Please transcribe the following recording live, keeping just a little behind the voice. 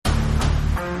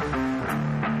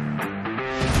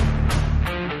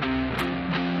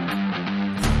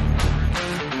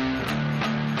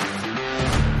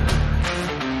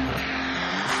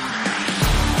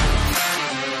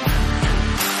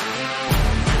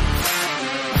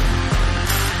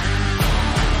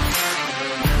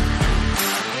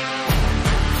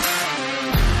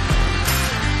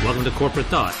Welcome to Corporate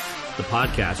Thought, the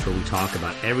podcast where we talk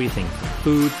about everything from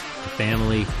food to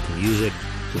family to music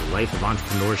to the life of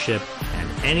entrepreneurship and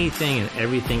anything and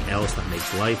everything else that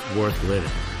makes life worth living.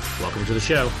 Welcome to the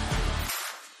show.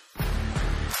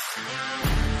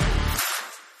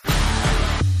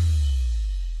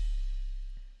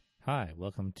 Hi,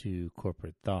 welcome to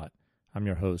Corporate Thought. I'm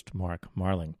your host, Mark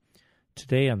Marling.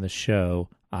 Today on the show,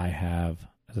 I have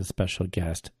as a special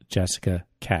guest, Jessica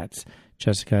Katz.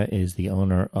 Jessica is the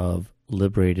owner of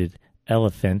Liberated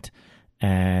Elephant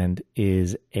and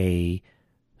is a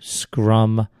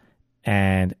Scrum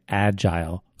and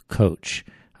Agile coach.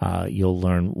 You'll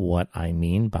learn what I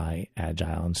mean by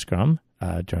Agile and Scrum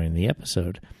during the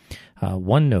episode.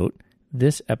 One note,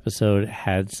 this episode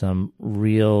had some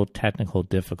real technical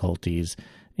difficulties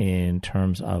in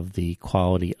terms of the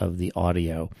quality of the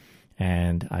audio,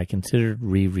 and I considered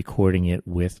re-recording it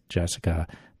with Jessica,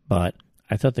 but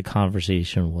I thought the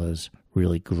conversation was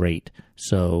really great.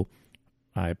 So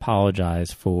I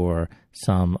apologize for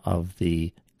some of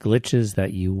the glitches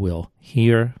that you will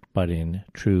hear, but in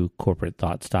true Corporate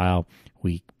Thought style,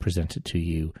 we present it to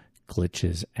you,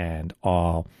 glitches and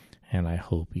all, and I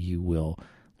hope you will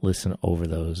listen over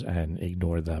those and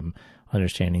ignore them,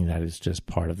 understanding that it's just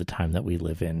part of the time that we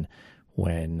live in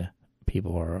when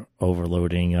people are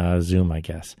overloading Zoom, I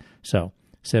guess. So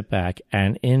sit back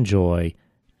and enjoy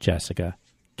Jessica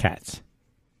Katz.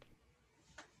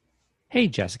 Hey,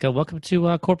 Jessica, welcome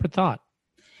to Corporate Thought.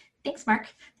 Thanks, Mark.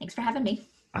 Thanks for having me.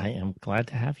 I am glad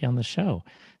to have you on the show.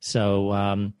 So,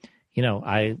 I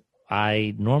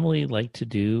normally like to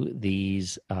do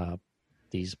these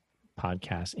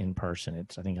podcasts in person.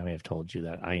 I think I may have told you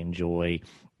that I enjoy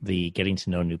the getting to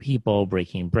know new people,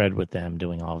 breaking bread with them,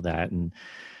 doing all of that. And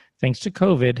thanks to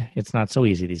COVID, it's not so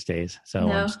easy these days. So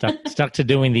no. I'm stuck to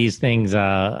doing these things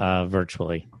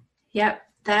virtually. Yep,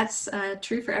 that's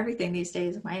true for everything these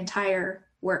days. My entire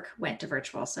work went to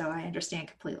virtual, so I understand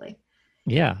completely.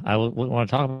 Yeah, I want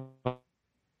to talk about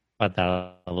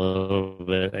that a little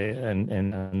bit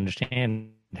and understand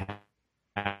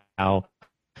how,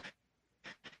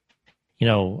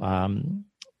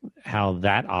 how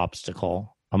that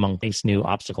obstacle among this new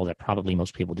obstacle that probably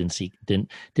most people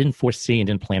didn't foresee and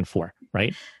didn't plan for,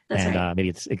 right? That's right. Maybe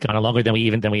it's gone on longer than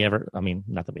we ever. I mean,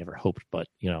 not that we ever hoped, but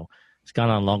it's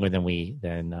gone on longer than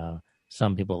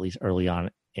some people, at least early on,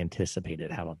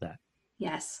 anticipated. How about that?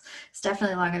 Yes, it's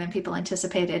definitely longer than people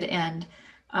anticipated, and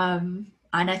I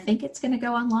think it's going to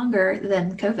go on longer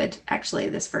than COVID. Actually,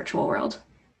 this virtual world.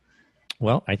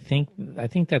 Well, I think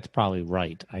that's probably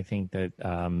right. I think that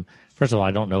first of all,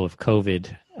 I don't know if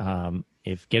COVID,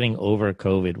 if getting over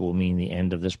COVID will mean the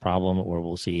end of this problem, or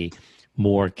we'll see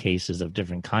more cases of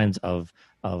different kinds of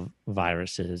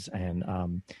viruses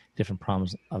and different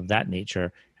problems of that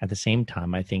nature. At the same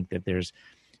time, I think that there's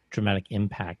dramatic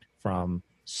impact from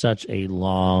such a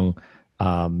long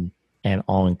and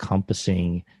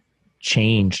all-encompassing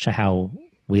change to how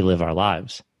we live our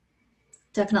lives.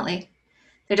 Definitely.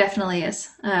 There definitely is.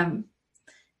 My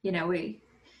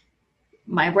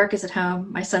work is at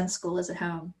home. My son's school is at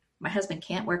home. My husband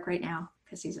can't work right now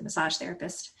because he's a massage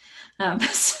therapist.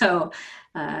 So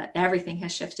everything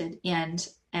has shifted. And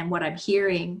what I'm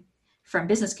hearing from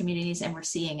business communities, and we're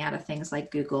seeing out of things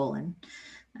like Google and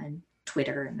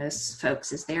Twitter and those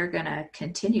folks, is they're going to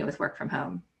continue with work from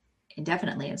home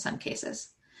indefinitely in some cases.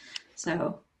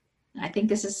 So I think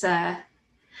this is a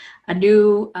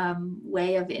new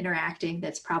way of interacting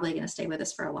that's probably going to stay with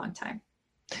us for a long time.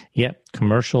 Yeah, I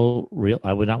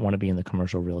would not want to be in the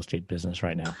commercial real estate business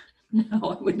right now.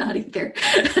 No, I would not either.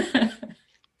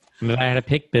 If I had to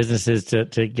pick businesses to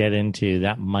get into,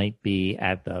 that might be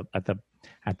at the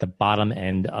bottom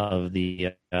end of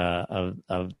the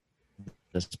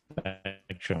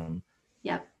spectrum.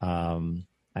 Yep.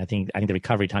 I think the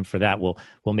recovery time for that will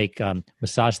make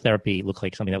massage therapy look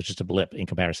like something that was just a blip in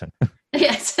comparison.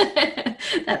 Yes,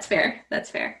 that's fair. That's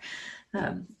fair.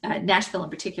 Nashville in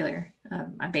particular.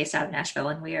 I'm based out of Nashville,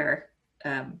 and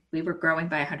we were growing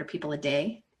by 100 people a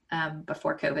day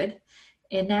before COVID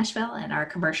in Nashville, and our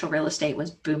commercial real estate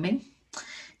was booming.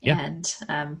 Yeah. And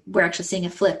we're actually seeing a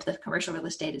flip. The commercial real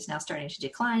estate is now starting to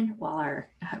decline, while our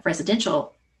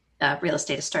residential real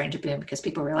estate is starting to boom because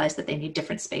people realize that they need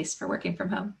different space for working from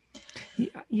home.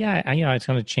 Yeah, it's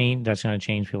going to change. That's going to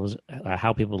change people's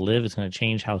how people live. It's going to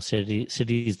change how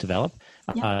cities develop.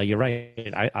 Yeah. You're right.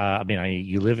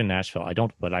 You live in Nashville. I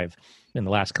don't, but in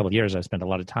the last couple of years, I've spent a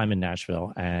lot of time in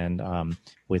Nashville and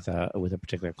with a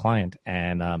particular client,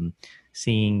 and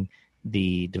seeing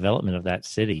the development of that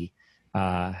city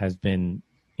has been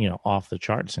off the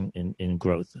charts in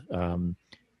growth.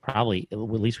 Probably, at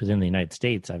least within the United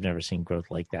States, I've never seen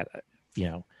growth like that.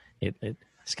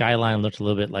 skyline looked a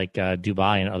little bit like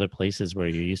Dubai and other places where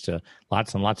you're used to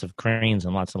lots and lots of cranes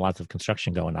and lots of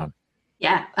construction going on.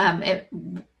 Yeah.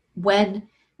 When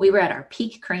we were at our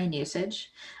peak crane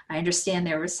usage, I understand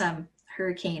there was some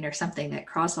hurricane or something that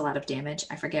caused a lot of damage.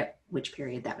 I forget which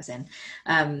period that was in.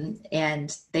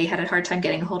 And they had a hard time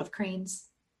getting a hold of cranes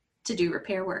to do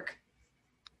repair work.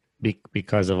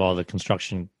 Because of all the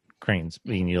construction cranes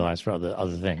being utilized for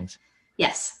other things.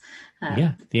 Yes.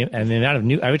 And the amount of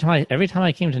every time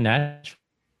I came to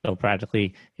Nashville,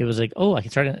 practically it was like, oh, I can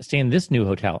start stay in this new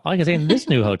hotel. Oh, I can stay in this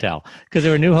new hotel because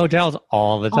there were new hotels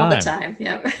all the time. All the time.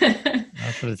 Yep.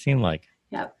 That's what it seemed like.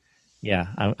 Yep. Yeah,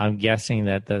 I'm guessing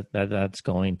that's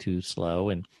going to slow.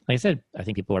 And like I said, I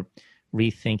think people are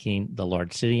rethinking the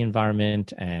large city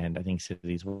environment, and I think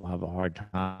cities will have a hard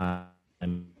time.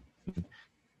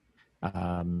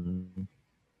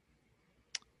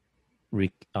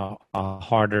 A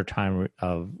harder time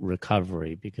of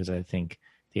recovery, because I think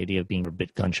the idea of being a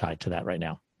bit gun shy to that right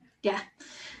now. Yeah.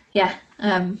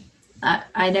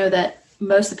 I know that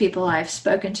most of the people I've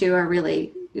spoken to are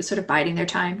really sort of biding their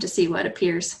time to see what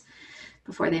appears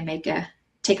before they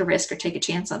take a risk or take a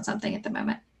chance on something at the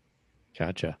moment.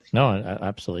 Gotcha. No,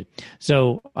 absolutely.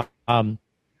 So, how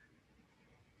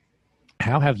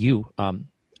have you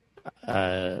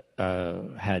had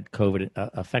COVID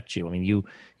affect you? I mean,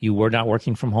 you were not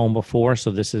working from home before,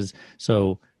 so this is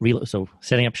so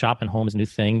setting up shop and home is a new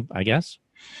thing, I guess.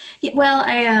 Yeah, well,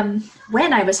 I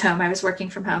when I was home, I was working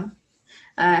from home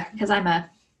because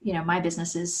my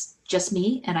business is just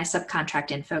me, and I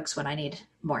subcontract in folks when I need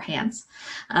more hands.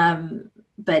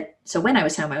 But so when I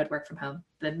was home, I would work from home.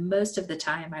 But most of the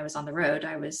time, I was on the road.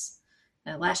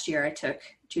 Last year, I took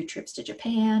 2 trips to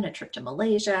Japan, a trip to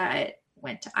Malaysia. I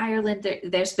went to Ireland.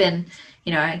 There's been,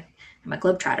 I'm a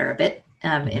globetrotter a bit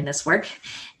in this work,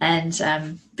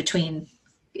 and between,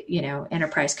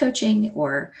 enterprise coaching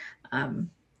or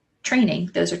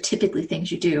training, those are typically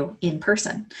things you do in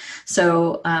person.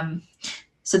 So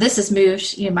this has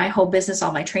moved, my whole business,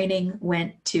 all my training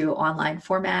went to online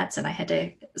formats, and I had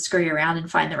to scurry around and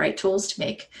find the right tools to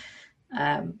make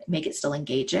it still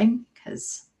engaging,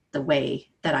 because the way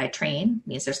that I train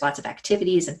means there's lots of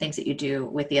activities and things that you do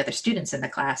with the other students in the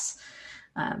class,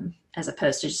 as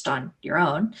opposed to just on your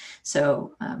own.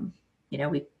 So,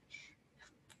 we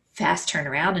fast turned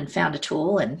around and found a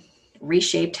tool and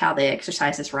reshaped how the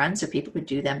exercises run so people could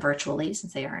do them virtually,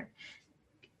 since they aren't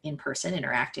in person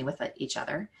interacting with each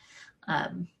other.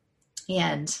 And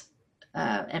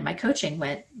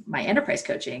my enterprise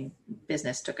coaching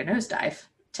business took a nosedive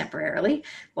temporarily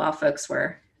while folks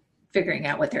were figuring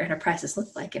out what their enterprises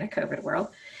look like in a COVID world.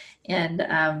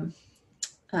 And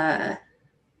I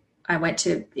went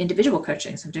to individual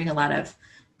coaching. So I'm doing a lot of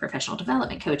professional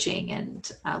development coaching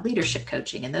and leadership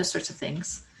coaching and those sorts of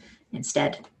things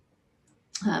instead.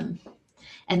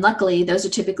 And luckily, those are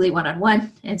typically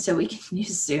one-on-one, and so we can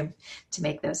use Zoom to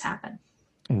make those happen.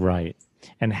 Right.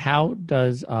 And how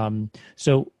does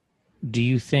so? Do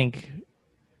you think?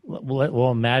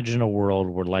 Well, imagine a world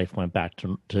where life went back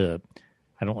to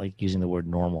I don't like using the word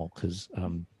normal because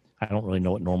I don't really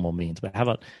know what normal means. But how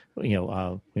about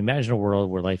imagine a world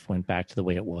where life went back to the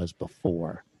way it was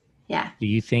before? Yeah. Do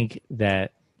you think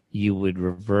that you would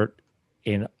revert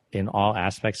in all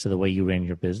aspects of the way you ran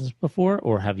your business before,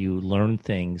 or have you learned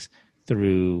things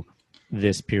through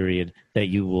this period that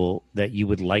you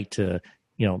would like to,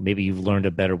 maybe you've learned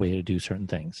a better way to do certain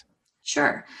things?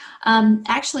 Sure.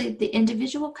 Actually, the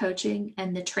individual coaching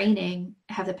and the training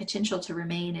have the potential to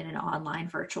remain in an online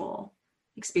virtual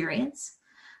experience.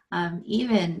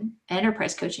 Even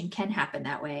enterprise coaching can happen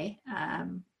that way.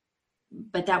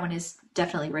 But that one is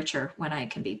definitely richer when I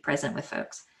can be present with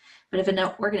folks. But if an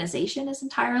organization is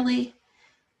entirely,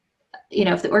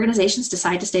 if the organizations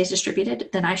decide to stay distributed,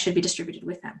 then I should be distributed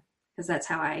with them, because that's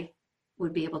how I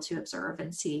would be able to observe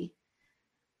and see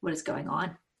what is going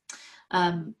on.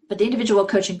 But the individual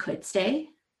coaching could stay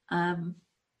in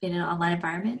an online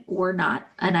environment or not,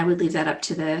 and I would leave that up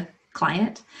to the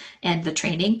client. And the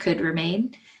training could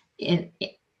remain in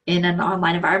an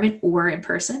online environment or in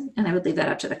person, and I would leave that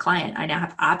up to the client. I now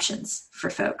have options for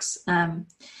folks.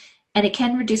 And it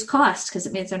can reduce costs because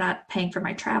it means they're not paying for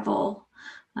my travel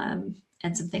and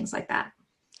some things like that.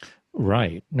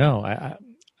 Right. No,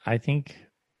 I think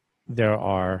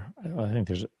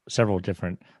there's several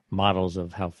different models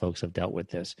of how folks have dealt with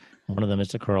this. One of them is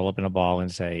to curl up in a ball and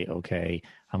say, okay,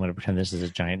 I'm going to pretend this is a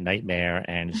giant nightmare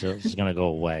and this is going to go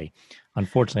away.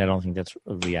 Unfortunately, I don't think that's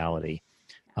a reality.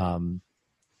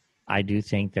 I do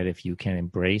think that if you can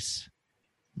embrace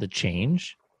the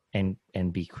change and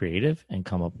be creative and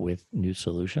come up with new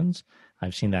solutions.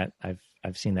 I've seen that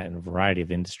in a variety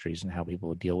of industries and how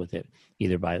people deal with it,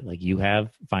 either by, like you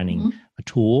have, finding a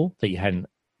tool that you hadn't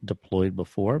deployed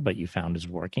before but you found is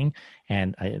working.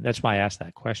 And that's why I asked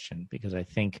that question, because I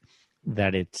think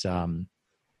that it's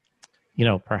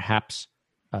perhaps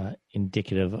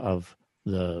indicative of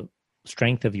the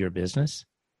strength of your business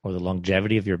or the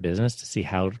longevity of your business, to see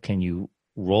how can you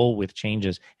roll with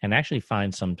changes and actually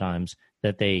find sometimes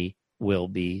that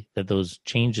those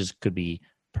changes could be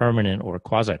permanent or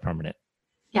quasi-permanent.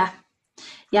 Yeah.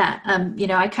 Yeah.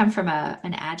 I come from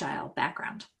an agile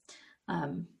background,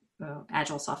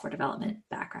 agile software development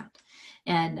background.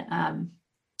 And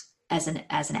as an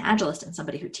agilist and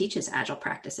somebody who teaches agile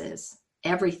practices,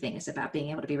 everything is about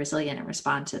being able to be resilient and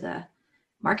respond to the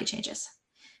market changes.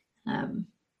 And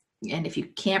if you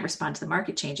can't respond to the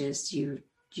market changes, you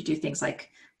do things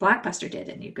like Blockbuster did,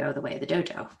 and you go the way of the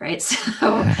dodo, right?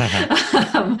 So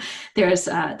there's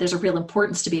a real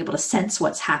importance to be able to sense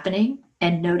what's happening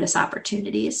and notice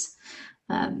opportunities,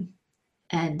 and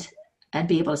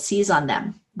be able to seize on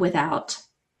them without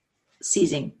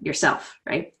seizing yourself,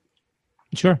 right?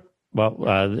 Sure.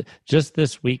 Well, just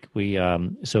this week we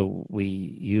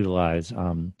utilize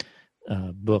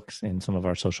books in some of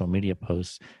our social media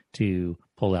posts to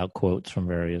pull out quotes from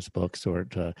various books, or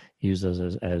to use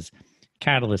those as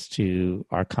catalysts to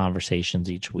our conversations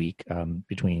each week,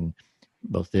 between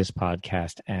both this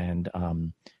podcast and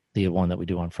the one that we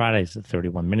do on Fridays, the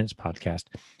 31 Minutes podcast.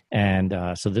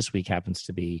 And so this week happens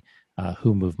to be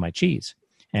Who Moved My Cheese?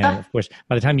 And of course,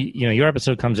 by the time your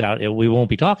episode comes out, we won't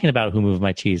be talking about Who Moved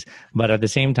My Cheese. But at the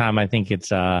same time, I think it's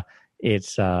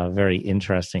very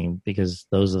interesting, because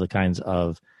those are the kinds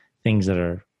of things that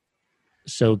are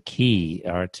so key,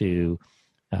 are to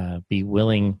be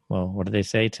willing. Well, what do they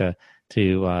say? To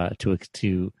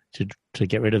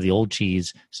get rid of the old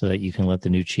cheese so that you can let the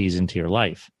new cheese into your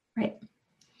life. Right.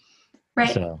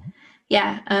 Right. So,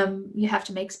 yeah. You have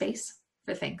to make space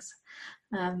for things.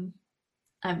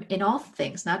 In all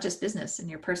things, not just business, in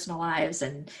your personal lives.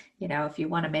 And, if you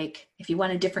want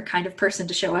a different kind of person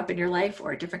to show up in your life,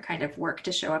 or a different kind of work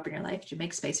to show up in your life, you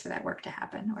make space for that work to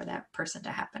happen, or that person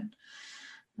to happen.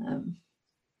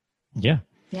 Yeah.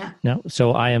 Yeah. No.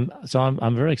 So I'm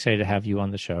very excited to have you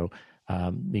on the show,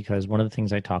 because one of the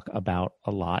things I talk about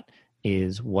a lot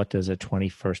is, what does a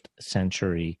 21st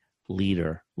century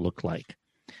leader look like?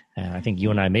 And I think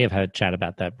you and I may have had a chat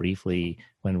about that briefly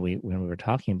when we were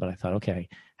talking, but I thought, okay,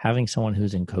 having someone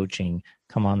who's in coaching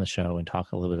come on the show and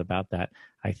talk a little bit about that,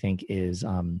 I think is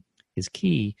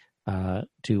key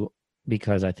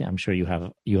because I'm sure you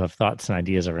have thoughts and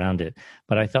ideas around it.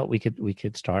 But I thought we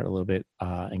could start a little bit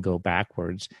and go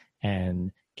backwards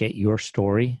and get your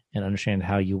story and understand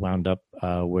how you wound up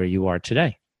where you are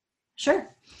today. Sure.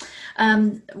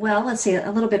 Well, let's see,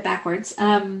 a little bit backwards.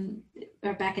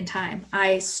 Or back in time,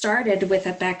 I started with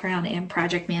a background in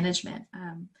project management.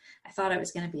 I thought I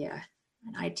was going to be an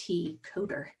IT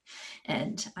coder,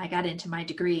 and I got into my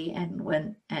degree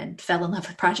and fell in love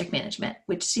with project management,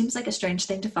 which seems like a strange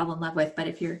thing to fall in love with, but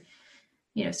if you're,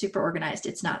 super organized,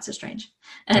 it's not so strange.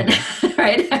 And okay.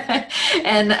 Right.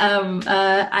 And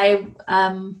I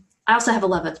also have a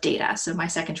love of data, so my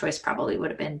second choice probably would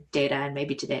have been data, and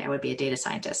maybe today I would be a data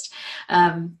scientist.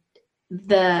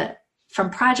 From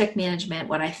project management,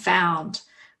 what I found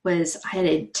was I had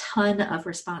a ton of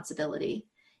responsibility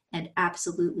and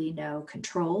absolutely no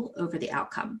control over the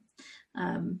outcome.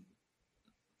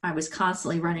 I was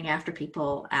constantly running after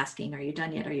people asking, are you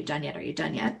done yet? Are you done yet? Are you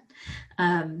done yet?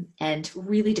 And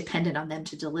really dependent on them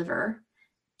to deliver,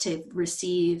 to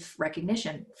receive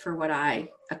recognition for what I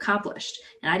accomplished.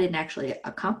 And I didn't actually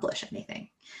accomplish anything.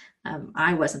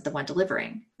 I wasn't the one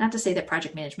delivering. Not to say that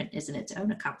project management isn't its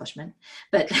own accomplishment,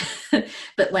 but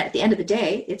at the end of the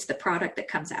day, it's the product that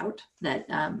comes out that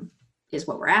is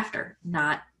what we're after,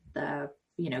 not the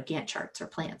Gantt charts or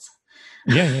plans.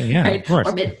 Yeah, right? Of course.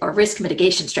 Or risk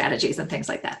mitigation strategies and things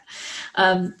like that.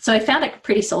 So I found it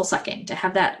pretty soul sucking to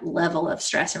have that level of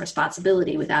stress and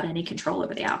responsibility without any control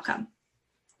over the outcome.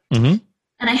 Mm-hmm.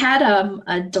 And I had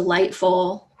a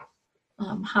delightful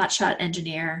hotshot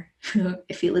engineer who,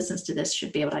 if he listens to this,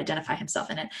 should be able to identify himself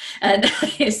in it. And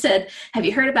he said, have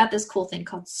you heard about this cool thing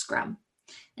called Scrum?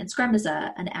 And Scrum is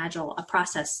a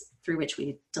process through which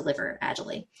we deliver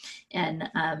agilely. And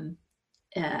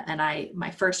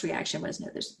my first reaction was, no,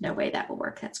 there's no way that will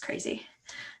work. That's crazy.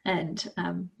 And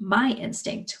my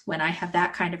instinct when I have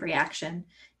that kind of reaction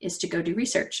is to go do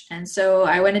research. And so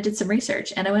I went and did some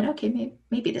research, and I went, okay,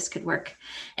 maybe this could work.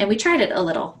 And we tried it a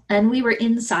little, and we were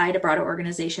inside a broader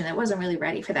organization that wasn't really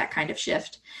ready for that kind of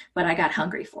shift, but I got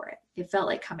hungry for it. It felt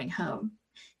like coming home.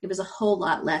 It was a whole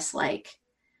lot less like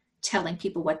telling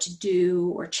people what to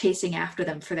do or chasing after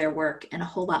them for their work, and a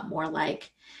whole lot more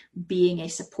like being a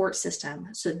support system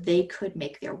so they could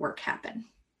make their work happen.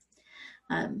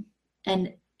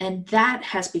 And that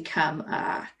has become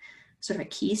sort of a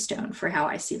keystone for how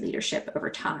I see leadership over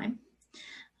time.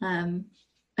 And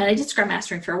I did Scrum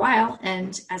Mastering for a while.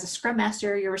 And as a Scrum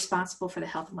Master, you're responsible for the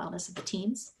health and wellness of the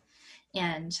teams.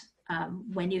 And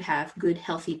when you have good,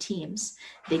 healthy teams,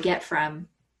 they get from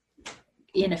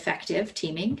ineffective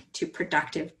teaming to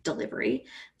productive delivery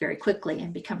very quickly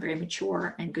and become very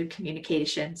mature and good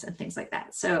communications and things like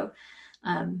that. So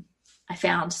I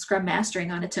found Scrum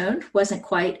Mastering on its own wasn't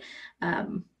quite,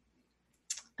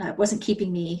 wasn't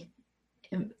keeping me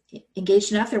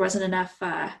engaged enough. There wasn't enough,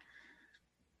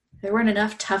 there weren't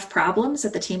enough tough problems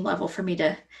at the team level for me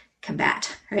to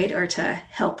combat, right? Or to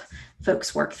help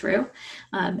folks work through.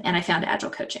 And I found Agile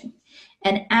coaching.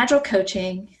 And Agile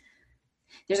coaching,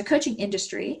 there's a coaching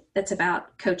industry that's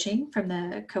about coaching from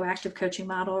the Coactive Coaching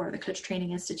Model or the Coach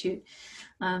Training Institute.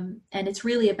 And it's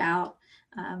really about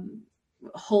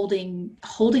holding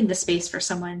the space for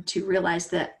someone to realize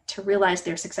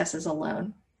their successes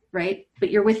alone, right?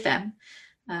 But you're with them.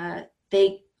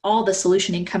 All the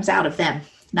solutioning comes out of them,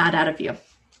 not out of you.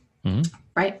 Mm-hmm.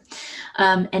 Right.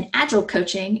 And Agile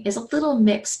coaching is a little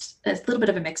bit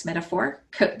of a mixed metaphor.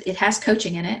 It has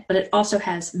coaching in it, but it also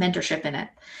has mentorship in it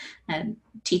and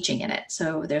teaching in it.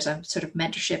 So there's a sort of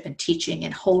mentorship and teaching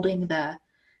and holding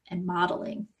and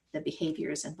modeling the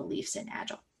behaviors and beliefs in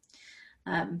Agile.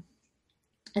 And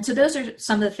so those are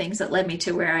some of the things that led me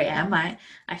to where I am. I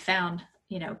found,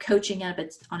 coaching on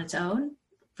its own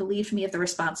relieved me of the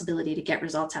responsibility to get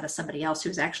results out of somebody else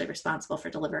who's actually responsible for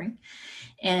delivering.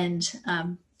 And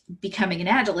becoming an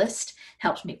Agilist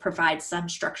helped me provide some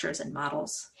structures and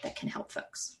models that can help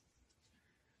folks.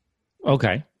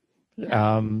 Okay.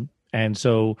 And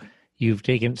so you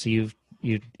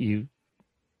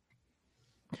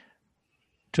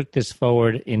took this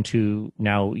forward into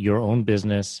now your own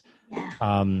business.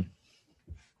 Yeah.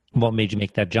 What made you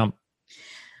make that jump?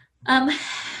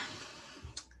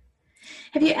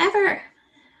 Have you ever,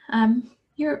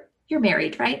 you're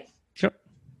married, right? Sure.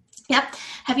 Yep.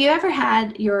 Have you ever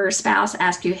had your spouse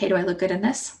ask you, hey, do I look good in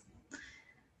this?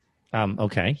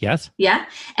 Okay. Yes. Yeah.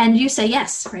 And you say,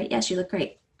 yes, right? Yes, you look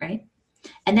great. Right.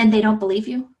 And then they don't believe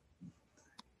you.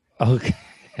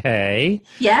 Okay.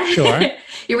 Yeah. Sure.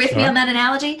 You're with me on that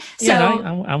analogy? So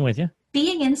yeah, I'm with you.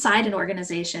 Being inside an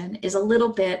organization is a little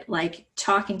bit like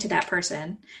talking to that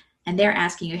person and they're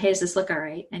asking you, hey, does this look all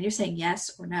right? And you're saying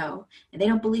yes or no. And they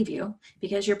don't believe you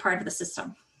because you're part of the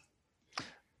system.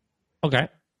 Okay.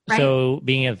 Right? So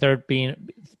being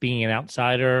an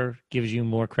outsider gives you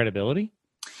more credibility?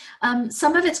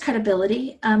 Some of it's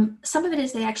credibility. Some of it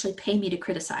is they actually pay me to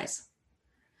criticize,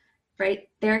 right?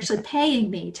 They're actually paying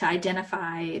me to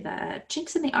identify the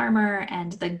chinks in the armor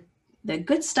and the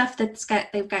good stuff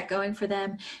they've got going for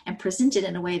them and present it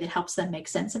in a way that helps them make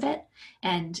sense of it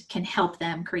and can help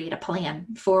them create a plan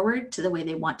forward to the way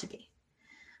they want to be.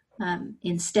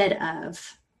 Instead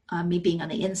of me being on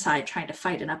the inside trying to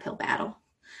fight an uphill battle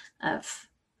of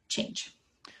change.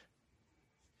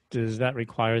 Does that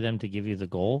require them to give you the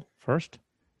goal first?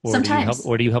 Sometimes.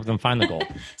 Do you help them find the goal?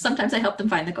 Sometimes I help them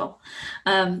find the goal.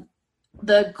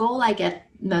 The goal I get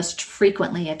most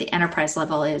frequently at the enterprise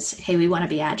level is, hey, we want to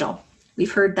be Agile.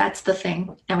 We've heard that's the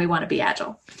thing, and we want to be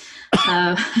Agile.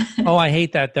 Oh, I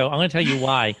hate that, though. I'm going to tell you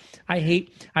why. I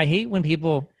hate when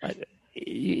people,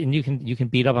 and you can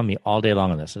beat up on me all day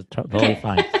long on this. It's totally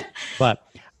fine. But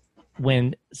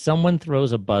when someone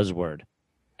throws a buzzword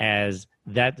as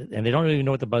that, and they don't even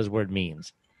know what the buzzword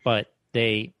means, but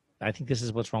I think this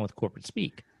is what's wrong with corporate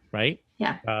speak, right?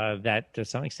 Yeah. That to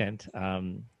some extent,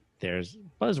 there's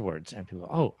buzzwords and people,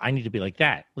 oh, I need to be like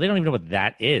that. Well, they don't even know what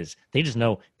that is. They just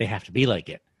know they have to be like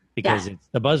it because it's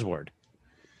the buzzword.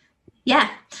 Yeah.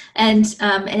 And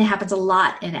it happens a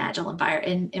lot in Agile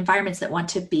in environments that want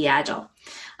to be Agile.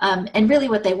 And really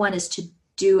what they want is to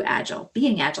do Agile.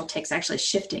 Being Agile takes actually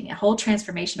shifting a whole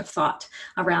transformation of thought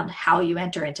around how you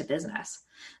enter into business.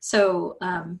 So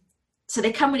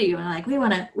they come to you and like, we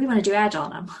want to do Agile.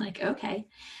 And I'm like, okay.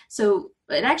 So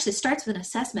it actually starts with an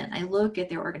assessment. I look at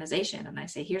their organization and I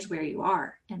say, here's where you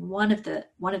are. And one of the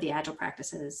Agile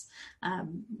practices,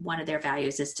 one of their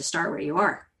values is to start where you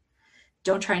are.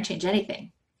 Don't try and change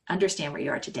anything. Understand where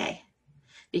you are today.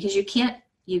 Because you can't,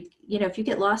 if you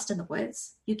get lost in the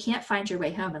woods, you can't find your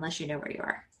way home unless you know where you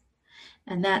are.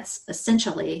 And that's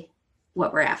essentially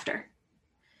what we're after.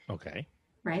 Okay.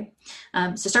 Right?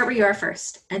 So start where you are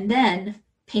first, and then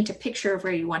paint a picture of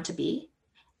where you want to be,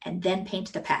 and then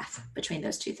paint the path between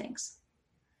those two things.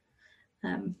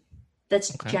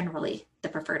 That's Okay. generally the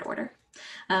preferred order.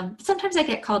 Sometimes I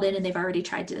get called in and they've already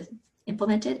tried to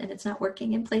implement it and it's not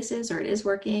working in places, or it is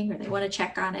working, or they want to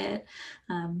check on it.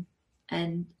 And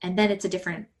then it's a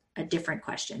different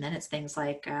question. Then it's things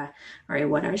like, all right,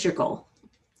 what is your goal?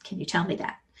 Can you tell me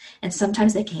that? And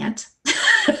sometimes they can't.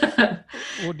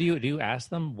 Well, do you ask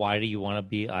them, why do you want to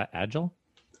be agile?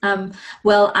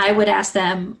 Well, I would ask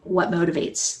them what's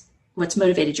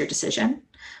motivated your decision.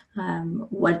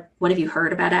 What have you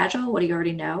heard about Agile? What do you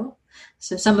already know?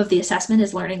 So some of the assessment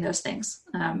is learning those things.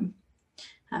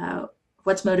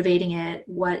 What's motivating it?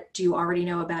 What do you already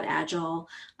know about Agile?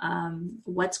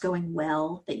 What's going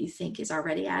well that you think is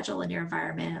already Agile in your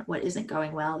environment? What isn't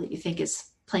going well that you think is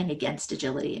playing against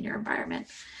agility in your environment?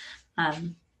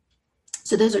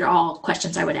 So those are all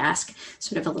questions I would ask,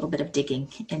 sort of a little bit of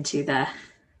digging into the,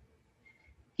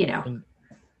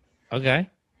 Okay.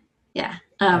 yeah.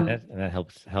 And that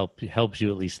helps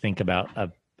you at least think about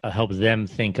helps them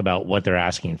think about what they're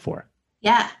asking for.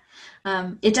 Yeah,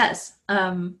 it does.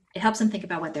 It helps them think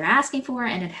about what they're asking for,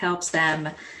 and it helps them,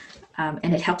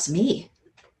 and it helps me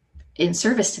in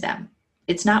service to them.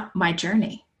 It's not my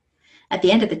journey. At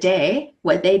the end of the day,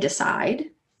 what they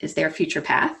decide is their future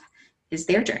path, is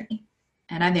their journey,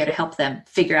 and I'm there to help them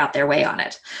figure out their way on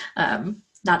it,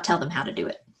 not tell them how to do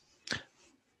it.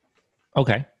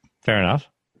 Okay, fair enough.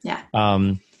 Yeah.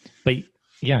 But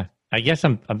yeah, I guess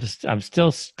I'm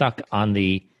still stuck on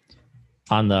their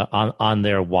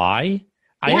why.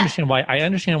 I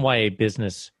understand why a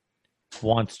business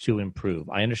wants to improve.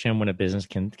 I understand when a business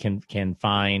can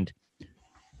find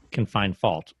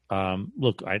fault.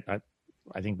 Look, I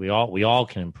think we all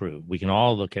can improve. We can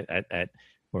all look at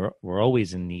we're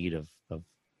always in need of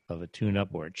a tune-up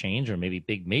or a change, or maybe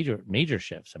big major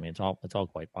shifts. I mean, it's all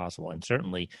quite possible, and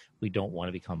certainly we don't want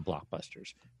to become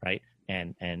blockbusters, right?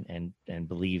 And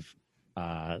believe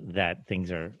that things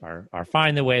are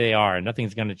fine the way they are, and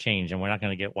nothing's going to change, and we're not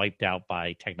going to get wiped out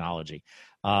by technology,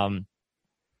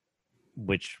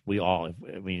 which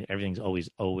everything's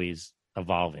always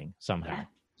evolving somehow.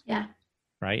 Yeah.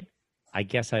 Right. I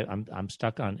guess I'm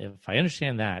stuck on, if I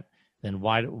understand that, then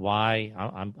why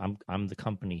I'm the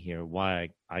company here, why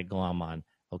I glom on,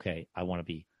 okay, I want to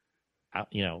be,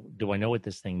 do I know what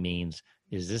this thing means?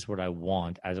 Is this what I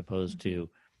want, as opposed to,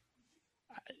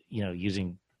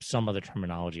 using some other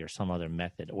terminology or some other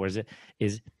method? Or is it,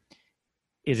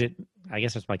 I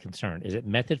guess that's my concern. Is it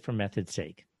method for method's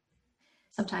sake?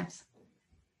 Sometimes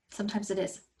it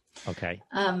is. Okay.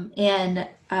 And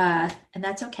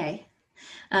that's okay.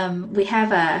 We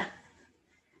have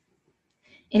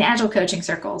in Agile coaching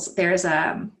circles, there's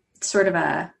sort of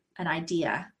an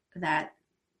idea that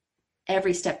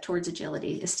every step towards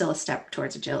agility is still a step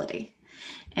towards agility.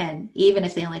 And even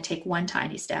if they only take one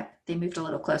tiny step, they moved a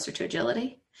little closer to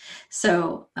agility.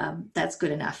 So that's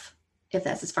good enough if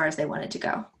that's as far as they wanted to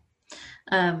go.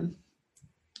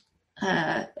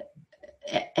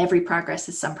 Every progress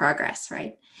is some progress,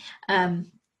 right?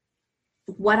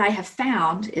 What I have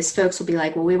found is folks will be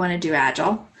like, well, we want to do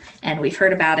Agile, and we've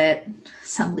heard about it.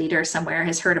 Some leader somewhere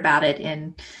has heard about it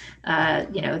in,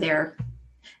 their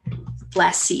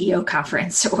last CEO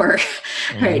conference, or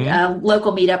right, a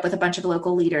local meetup with a bunch of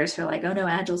local leaders who are like, oh no,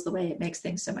 Agile's the way, it makes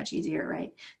things so much easier,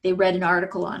 right? They read an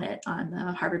article on it on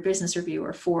Harvard Business Review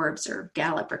or Forbes or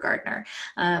Gallup or Gartner.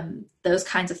 Those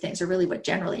kinds of things are really what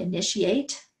generally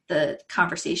initiate the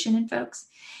conversation in folks.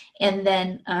 And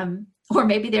then, or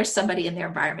maybe there's somebody in their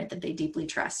environment that they deeply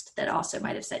trust that also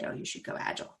might have said, oh, you should go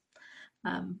Agile.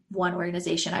 One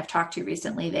organization I've talked to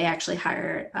recently, they actually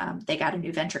they got a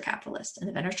new venture capitalist, and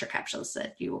the venture capitalist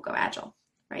said, you will go Agile,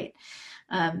 right?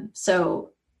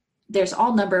 So there's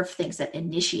all number of things that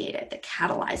initiate it, that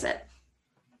catalyze it.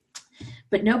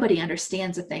 But nobody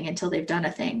understands a thing until they've done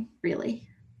a thing, really.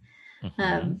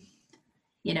 When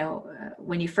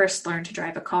you first learn to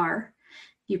drive a car,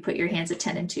 you put your hands at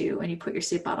 10 and 2 and you put your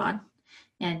seatbelt on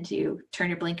and you turn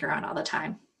your blinker on all the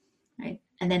time, right?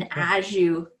 And then as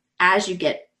you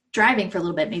get driving for a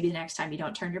little bit, maybe the next time you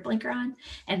don't turn your blinker on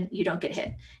and you don't get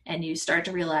hit, and you start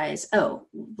to realize, oh,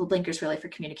 the blinker's really for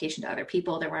communication to other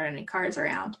people. There weren't any cars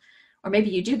around. Or maybe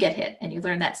you do get hit and you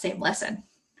learn that same lesson,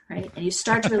 right? And you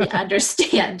start to really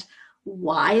understand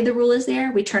why the rule is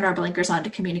there. We turn our blinkers on to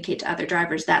communicate to other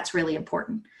drivers. That's really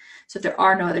important. So if there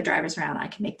are no other drivers around, I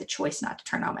can make the choice not to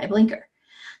turn on my blinker.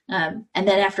 And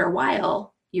then after a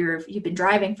while, you've been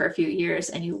driving for a few years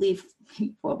and you leave,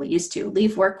 well, we used to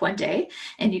leave work one day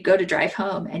and you go to drive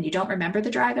home and you don't remember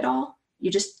the drive at all.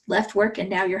 You just left work and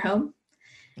now you're home.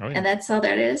 Oh, yeah. And that's all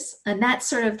that is. And that's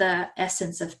sort of the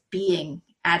essence of being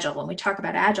Agile. When we talk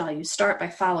about Agile, you start by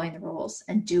following the rules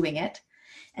and doing it.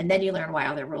 And then you learn why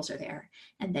all the rules are there.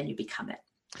 And then you become it.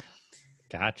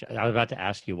 Gotcha. I was about to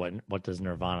ask you what does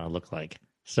Nirvana look like.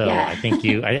 So Yeah. I think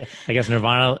I guess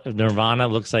Nirvana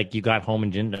looks like you got home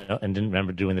and didn't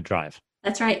remember doing the drive.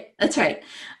 That's right. That's right.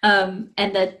 And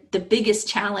the biggest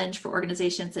challenge for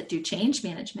organizations that do change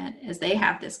management is they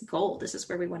have this goal. This is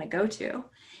where we want to go to.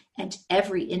 And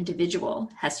every individual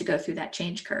has to go through that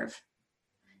change curve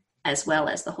as well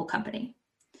as the whole company.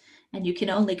 And you can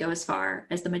only go as far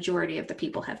as the majority of the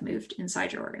people have moved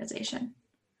inside your organization.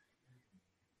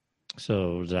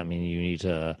 So does that mean you need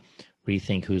to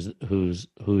rethink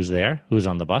who's there, who's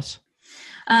on the bus?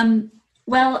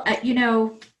 Well,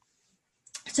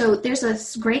 so there's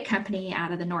a great company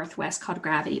out of the Northwest called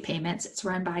Gravity Payments. It's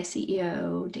run by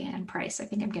CEO Dan Price. I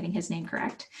think I'm getting his name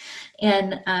correct.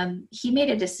 And he made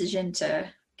a decision to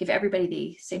give everybody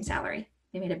the same salary.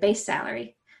 They made a base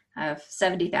salary of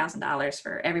 $70,000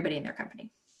 for everybody in their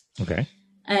company. Okay.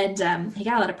 And he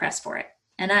got a lot of press for it.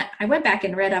 And I went back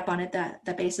and read up on it.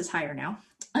 The base is higher now.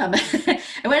 I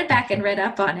went back and read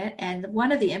up on it. And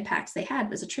one of the impacts they had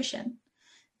was attrition,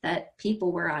 that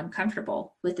people were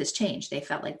uncomfortable with this change. They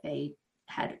felt like they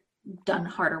had done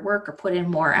harder work or put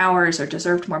in more hours or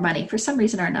deserved more money for some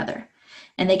reason or another.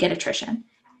 And they get attrition.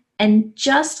 And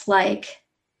just like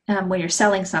when you're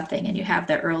selling something and you have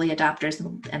the early adopters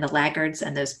and the laggards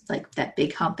and those like that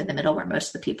big hump in the middle where most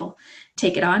of the people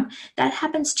take it on, that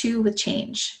happens too with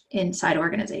change inside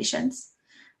organizations.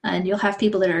 And you'll have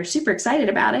people that are super excited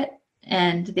about it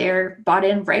and they're bought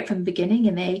in right from the beginning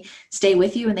and they stay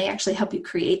with you and they actually help you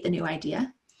create the new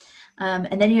idea.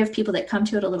 And then you have people that come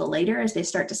to it a little later as they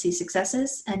start to see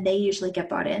successes and they usually get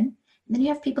bought in. And then you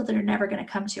have people that are never going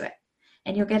to come to it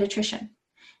and you'll get attrition.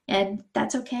 And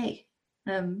that's okay.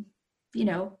 We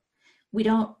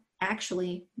don't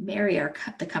actually marry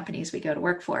the companies we go to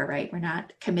work for, right? We're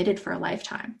not committed for a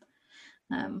lifetime.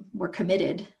 We're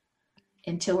committed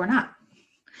until we're not.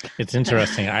 It's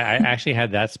interesting. I actually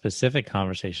had that specific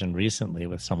conversation recently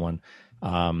with someone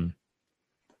around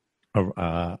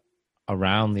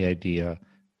the idea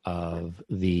of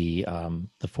the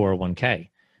 401k,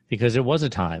 because there was a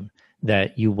time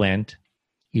that you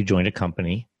joined a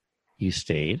company, you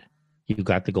stayed, you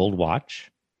got the gold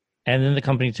watch, and then the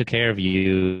company took care of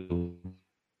you.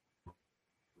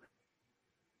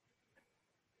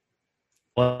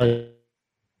 Was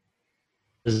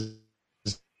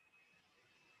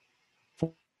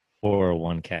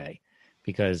 401k,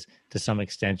 because to some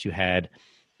extent you had,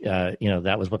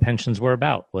 that was what pensions were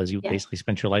about, was you basically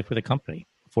spent your life with a company.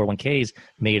 401ks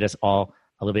made us all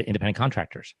a little bit independent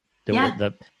contractors.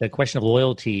 The question of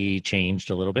loyalty changed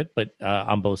a little bit, but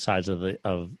on both sides of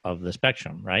the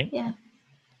spectrum, right? Yeah.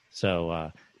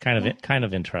 So kind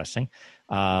of interesting.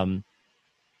 So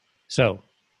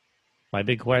my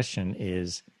big question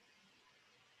is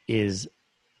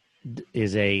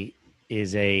a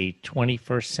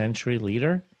 21st century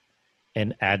leader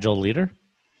an agile leader?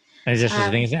 And is this such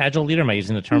a thing as an agile leader? Am I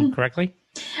using the term correctly?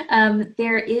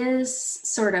 There is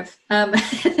sort of a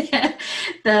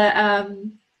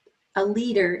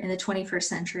leader in the 21st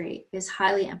century is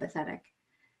highly empathetic,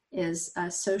 is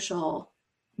a social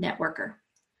networker,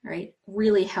 right?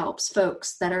 Really helps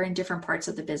folks that are in different parts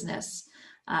of the business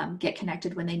get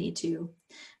connected when they need to,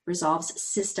 resolves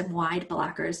system-wide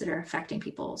blockers that are affecting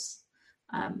people's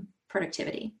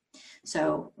productivity.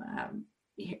 So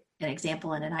an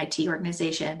example, in an IT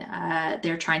organization,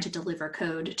 they're trying to deliver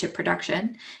code to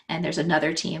production, and there's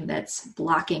another team that's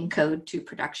blocking code to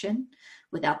production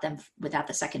without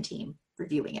the second team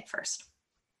reviewing it first.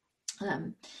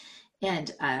 And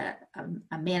a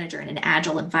manager in an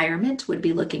agile environment would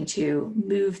be looking to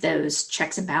move those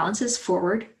checks and balances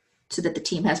forward so that the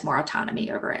team has more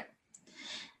autonomy over it.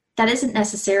 That doesn't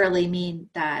necessarily mean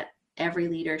that every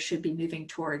leader should be moving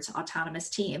towards autonomous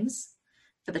teams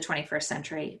for the 21st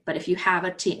century. But if you have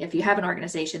an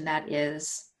organization that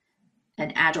is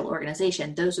an agile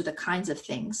organization, those are the kinds of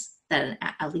things that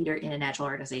a leader in an agile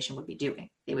organization would be doing.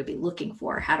 They would be looking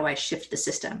for, how do I shift the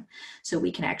system so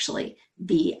we can actually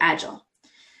be agile?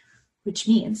 Which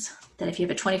means that if you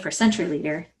have a 21st century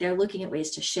leader, they're looking at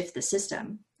ways to shift the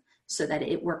system so that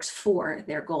it works for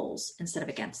their goals instead of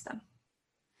against them.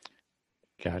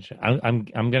 Gotcha. I'm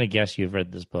going to guess you've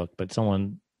read this book, but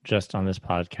someone just on this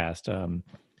podcast,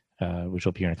 which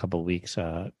will appear in a couple of weeks,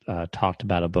 talked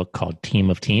about a book called Team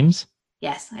of Teams.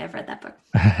 Yes, I have read that book.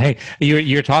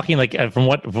 You're talking like from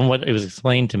what it was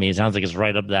explained to me, it sounds like it's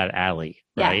right up that alley,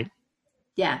 right?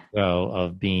 Yeah. So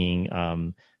of being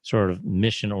sort of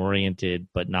mission oriented,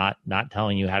 but not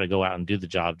telling you how to go out and do the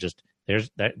job. Just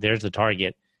there's the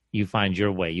target. You find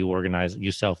your way. You organize.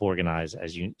 You self-organize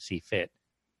as you see fit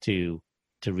to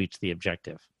reach the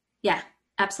objective. Yeah,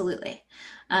 absolutely.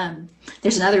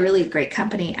 There's another really great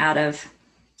company out of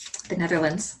the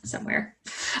Netherlands somewhere.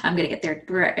 I'm going to get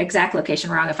their exact location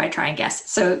wrong if I try and guess.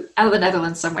 So out of the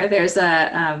Netherlands somewhere, there's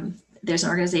an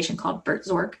organization called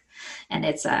Buurtzorg, and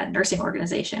it's a nursing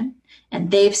organization. And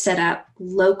they've set up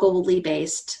locally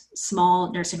based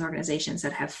small nursing organizations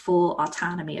that have full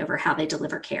autonomy over how they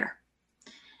deliver care.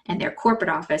 And their corporate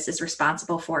office is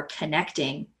responsible for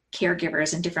connecting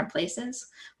caregivers in different places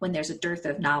when there's a dearth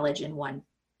of knowledge in one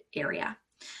area.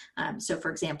 So for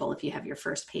example, if you have your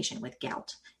first patient with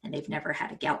gout and they've never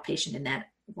had a gout patient in that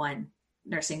one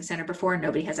nursing center before,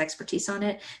 nobody has expertise on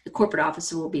it, the corporate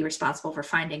office will be responsible for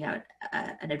finding out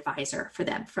an advisor for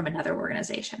them from another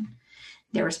organization.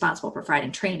 They're responsible for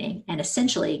providing training and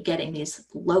essentially getting these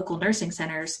local nursing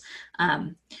centers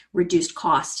reduced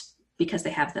cost because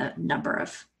they have the number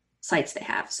of sites they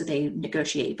have. So they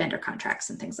negotiate vendor contracts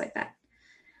and things like that.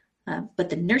 But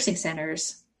the nursing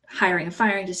centers, hiring and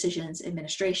firing decisions,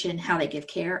 administration, how they give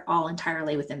care, all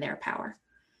entirely within their power.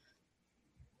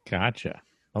 Gotcha.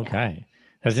 Okay.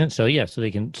 Yeah. So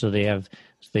they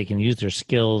can use their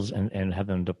skills and have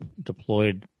them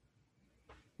deployed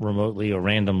remotely or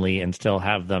randomly and still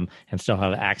have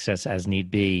access as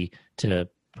need be to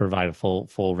provide a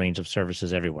full range of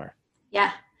services everywhere.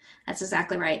 Yeah, that's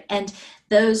exactly right. And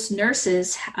those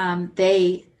nurses,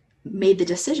 they made the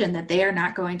decision that they are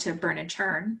not going to burn and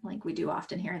churn like we do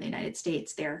often here in the United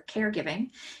States. They're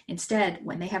caregiving. Instead,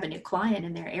 when they have a new client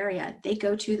in their area, they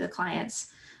go to the client's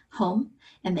home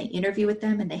and they interview with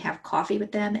them and they have coffee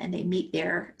with them and they meet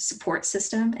their support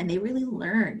system and they really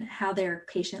learn how their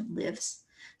patient lives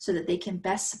so that they can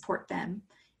best support them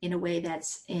in a way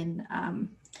that's in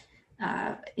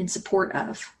support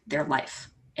of their life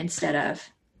instead of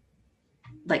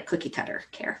like cookie cutter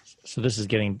care. So this is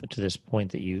getting to this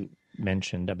point that you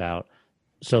mentioned about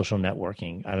social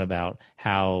networking and about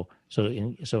how so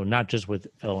not just with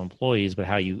fellow employees, but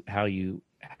how you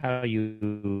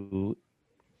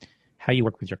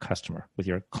work with your customer, with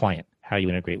your client, how you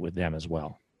integrate with them as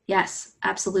well. Yes,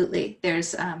 absolutely.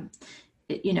 There's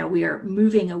we are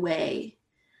moving away.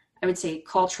 I would say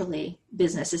culturally,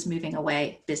 business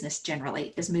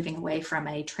generally is moving away from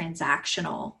a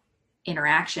transactional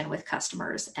interaction with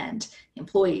customers and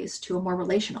employees to a more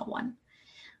relational one.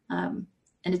 And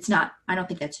it's not, I don't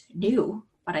think that's new,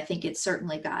 but I think it's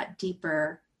certainly got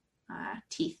deeper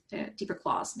teeth, deeper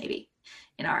claws maybe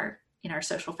in our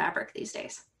social fabric these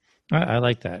days. I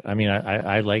like that. I mean,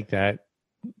 I like that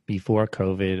before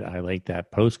COVID. I like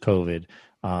that post-COVID.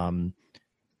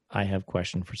 I have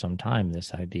questioned for some time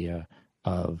this idea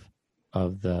of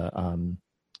the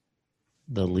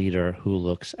leader who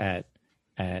looks at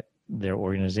their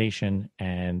organization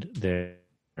and their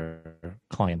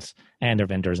clients and their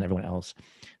vendors and everyone else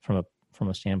from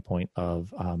a standpoint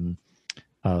of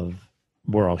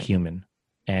we're all human,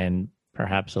 and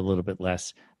perhaps a little bit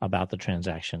less about the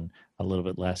transaction, a little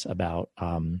bit less about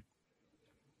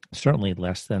certainly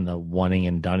less than the oneing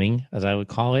and dunning, as I would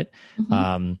call it,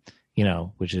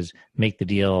 which is make the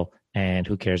deal and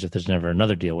who cares if there's never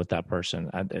another deal with that person.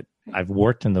 I've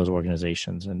worked in those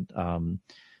organizations, and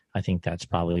I think that's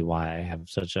probably why I have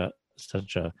such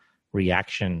a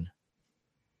reaction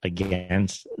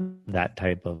against that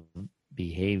type of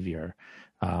behavior,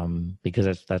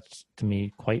 because that's to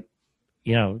me quite,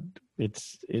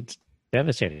 it's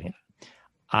devastating.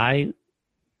 I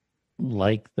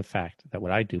like the fact that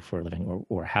what I do for a living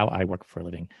or how I work for a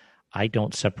living, I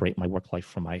don't separate my work life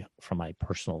from my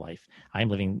personal life. I'm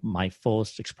living my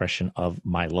fullest expression of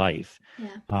my life.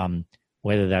 Yeah.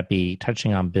 Whether that be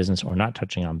touching on business or not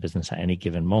touching on business at any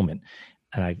given moment.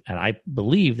 And I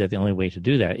believe that the only way to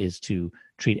do that is to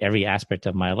treat every aspect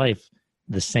of my life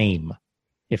the same,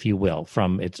 if you will,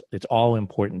 it's all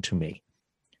important to me.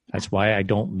 That's why I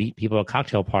don't meet people at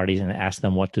cocktail parties and ask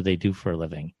them what do they do for a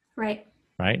living. Right.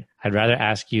 I'd rather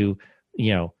ask you,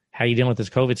 how are you dealing with this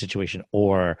COVID situation,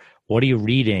 or what are you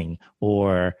reading,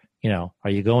 or are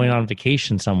you going on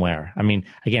vacation somewhere? I mean,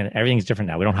 again, everything's different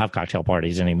now. We don't have cocktail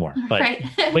parties anymore, but right.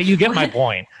 But you get my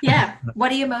point. Yeah.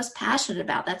 What are you most passionate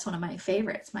about? That's one of my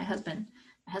favorites. My husband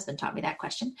taught me that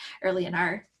question early in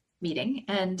our meeting.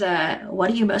 And what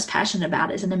are you most passionate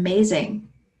about is an amazing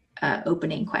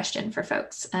opening question for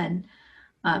folks. And,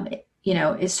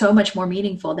 is so much more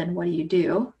meaningful than what do you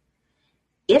do?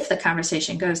 If the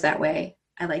conversation goes that way,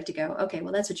 I like to go, okay,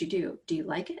 well, that's what you do. Do you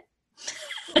like it?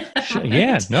 Right.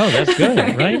 Yeah, no, that's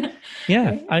good, right?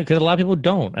 Yeah, because a lot of people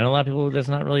don't, and a lot of people, that's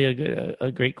not really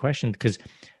a great question, because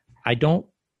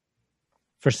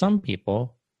for some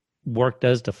people, work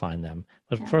does define them,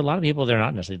 but for a lot of people, they're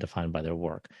not necessarily defined by their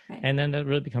work. Right. And then that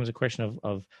really becomes a question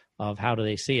of how do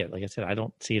they see it? Like I said, I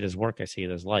don't see it as work, I see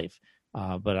it as life.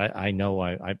 But I know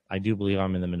I do believe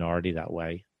I'm in the minority that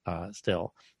way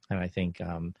still. And I think,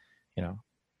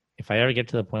 if I ever get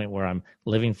to the point where I'm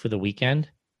living for the weekend,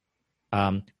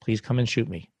 please come and shoot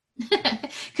me.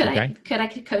 Could I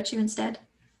coach you instead?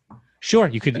 Sure,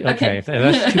 you could. Okay, if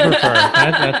that's too prefer,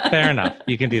 that's fair enough.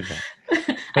 You can do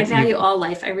that. I value all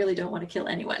life. I really don't want to kill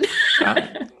anyone.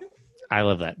 I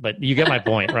love that, but you get my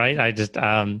point, right? I just,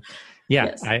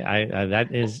 yes. I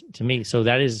that is to me. So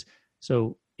that is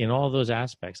so in all those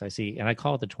aspects. I see, and I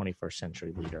call it the 21st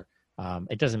century leader.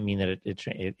 It doesn't mean that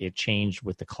it changed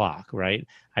with the clock, right?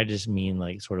 I just mean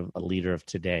like sort of a leader of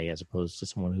today as opposed to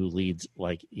someone who leads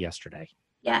like yesterday.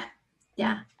 Yeah,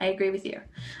 I agree with you.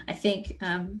 I think,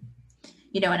 and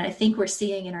I think we're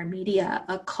seeing in our media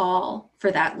a call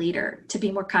for that leader to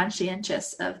be more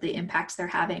conscientious of the impacts they're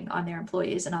having on their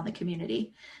employees and on the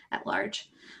community at large.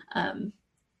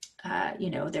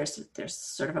 There's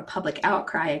sort of a public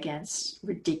outcry against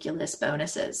ridiculous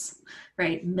bonuses,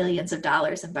 right? Millions of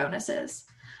dollars in bonuses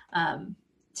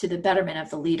to the betterment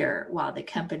of the leader while the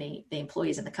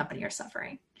employees in the company are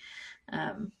suffering.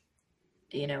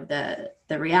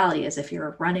 The reality is if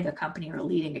you're running a company or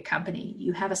leading a company,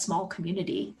 you have a small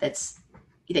community that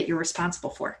you're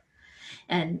responsible for,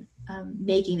 and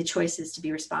making the choices to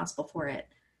be responsible for it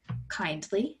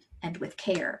kindly and with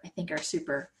care, I think are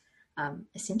super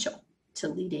essential to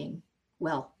leading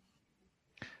well.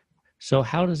 So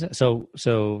how does it, so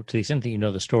to the extent that you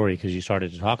know the story, because you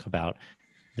started to talk about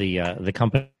the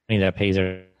company that pays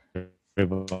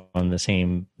everyone the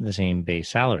same base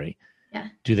salary,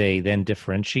 do they then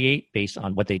differentiate based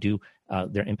on what they do,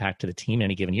 their impact to the team in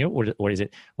any given year, or is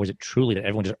it truly that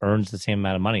everyone just earns the same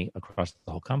amount of money across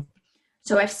the whole company?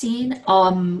 So I've seen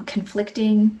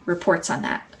conflicting reports on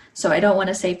that. So I don't want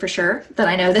to say for sure that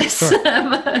I know this.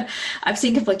 Sure. I've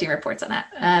seen conflicting reports on that.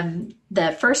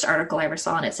 The first article I ever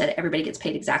saw on it said everybody gets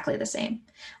paid exactly the same.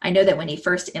 I know that when he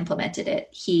first implemented it,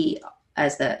 he,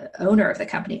 as the owner of the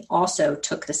company, also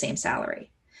took the same salary.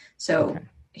 So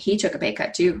he took a pay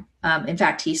cut too. In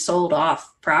fact, he sold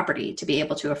off property to be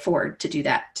able to afford to do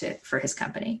that for his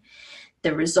company.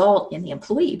 The result in the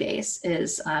employee base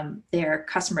is their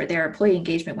employee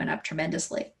engagement went up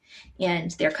tremendously.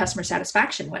 And their customer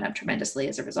satisfaction went up tremendously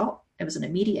as a result. It was an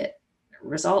immediate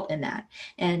result in that.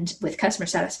 And with customer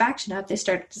satisfaction up, they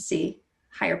started to see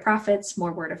higher profits,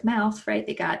 more word of mouth, right?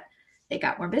 They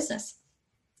got more business.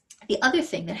 The other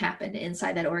thing that happened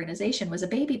inside that organization was a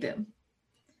baby boom.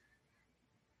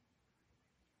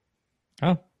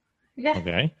 Oh, yeah.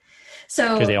 Okay.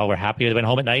 So because they all were happy they went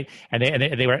home at night, and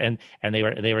they were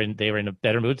in a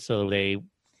better mood, so they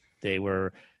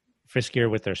were friskier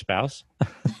with their spouse.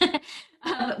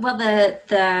 Well,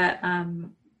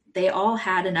 they all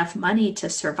had enough money to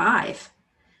survive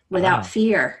without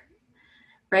fear,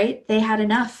 right? They had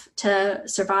enough to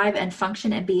survive and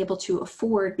function and be able to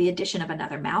afford the addition of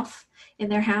another mouth in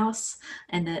their house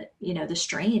and the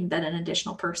strain that an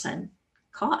additional person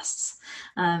costs.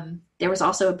 There was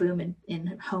also a boom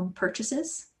in home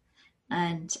purchases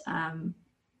and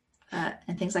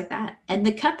things like that. And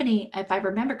the company, if I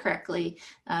remember correctly,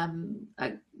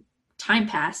 time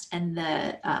passed and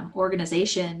the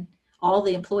organization, all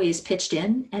the employees pitched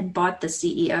in and bought the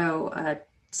CEO a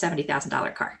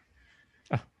 $70,000 car.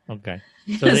 Oh, okay.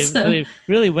 So they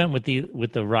really went with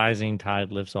the rising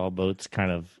tide lifts all boats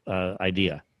kind of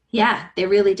idea. Yeah, they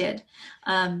really did.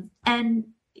 And,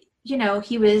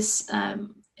 he was,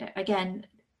 again,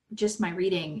 just my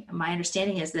reading, my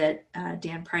understanding is that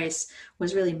Dan Price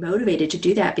was really motivated to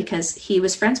do that because he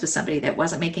was friends with somebody that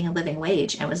wasn't making a living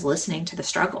wage and was listening to the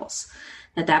struggles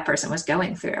that person was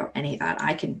going through. And he thought,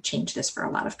 I can change this for a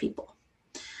lot of people.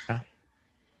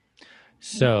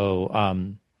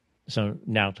 So, so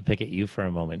now to pick at you for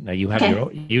a moment. Now you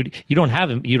have you don't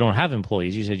have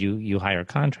employees. You said you hire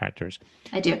contractors.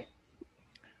 I do.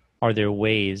 Are there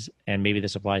ways, and maybe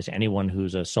this applies to anyone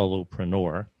who's a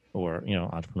solopreneur or,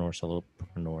 entrepreneur,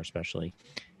 solopreneur especially,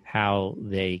 how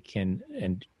they can,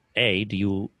 and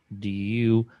do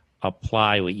you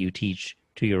apply what you teach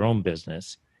to your own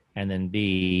business? And then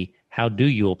B, how do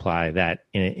you apply that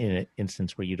in an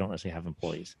instance where you don't necessarily have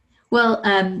employees? Well,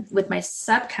 with my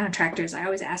subcontractors, I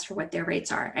always ask for what their rates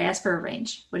are. I ask for a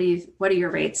range. What are your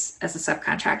rates as a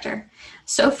subcontractor?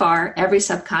 So far, every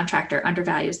subcontractor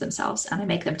undervalues themselves, and I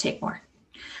make them take more.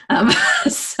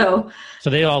 So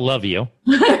they all love you,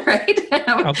 right?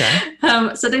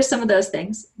 Okay. So there's some of those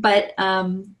things, but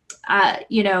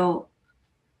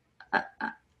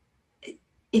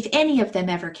if any of them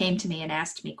ever came to me and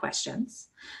asked me questions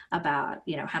about,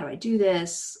 how do I do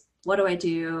this? What do I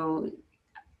do?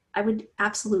 I would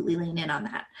absolutely lean in on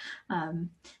that.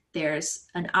 There's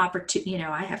an opportunity,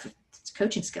 I have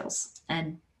coaching skills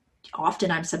and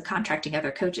often I'm subcontracting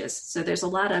other coaches. So there's a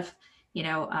lot of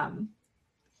I'm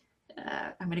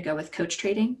going to go with coach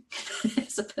trading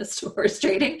as opposed to horse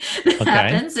trading that Okay.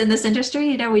 happens in this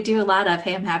industry. We do a lot of,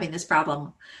 hey, I'm having this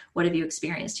problem. What have you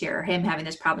experienced here? Or, hey, I'm having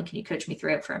this problem. Can you coach me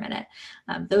through it for a minute?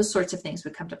 Those sorts of things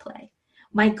would come to play.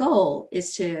 My goal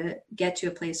is to get to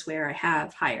a place where I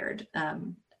have hired.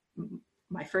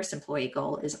 My first employee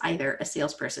goal is either a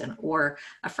salesperson or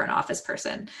a front office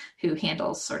person who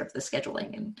handles sort of the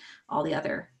scheduling and all the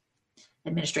other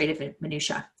administrative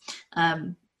minutia.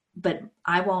 But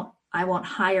I won't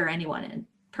hire anyone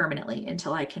permanently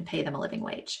until I can pay them a living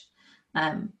wage,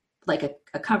 like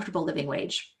a comfortable living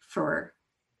wage for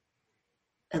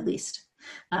at least.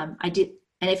 I did,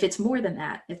 and if it's more than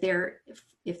that, if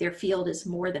their field is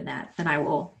more than that, then I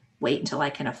will wait until I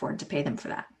can afford to pay them for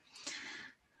that.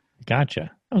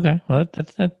 Gotcha. Okay. Well,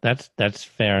 that's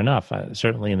fair enough.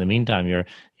 Certainly, in the meantime, your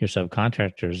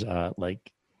subcontractors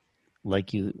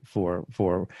like you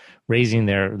for raising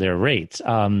their rates.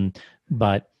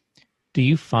 But do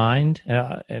you find,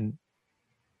 and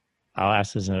I'll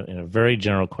ask this in a very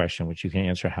general question, which you can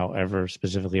answer however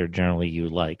specifically or generally you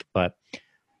like, but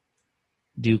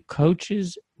do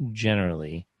coaches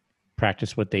generally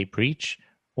practice what they preach,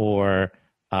 or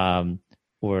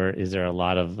is there a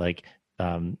lot of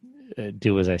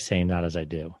do as I say, not as I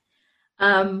do?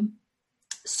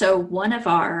 So one of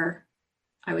our,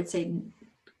 I would say,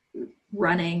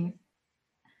 running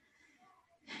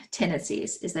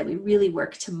tendencies is that we really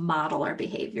work to model our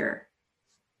behavior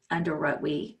under what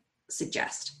we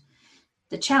suggest.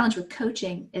 The challenge with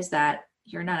coaching is that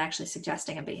you're not actually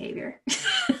suggesting a behavior.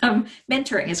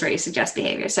 Mentoring is where you suggest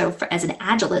behavior. So as an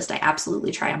agilist, I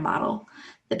absolutely try and model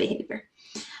the behavior.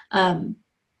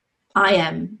 I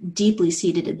am deeply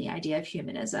seated in the idea of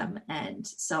humanism and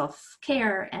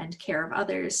self-care and care of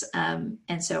others. And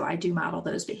so I do model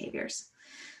those behaviors.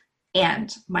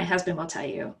 And my husband will tell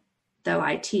you, though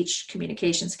I teach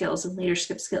communication skills and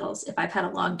leadership skills, if I've had a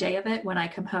long day of it, when I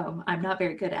come home, I'm not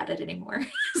very good at it anymore.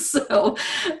 So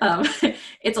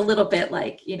it's a little bit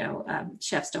like,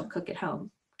 chefs don't cook at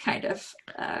home kind of.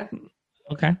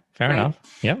 Okay, fair right? enough.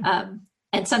 Yeah.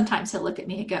 And sometimes he'll look at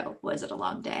me and go, was it a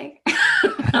long day?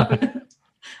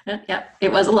 Yep,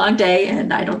 it was a long day,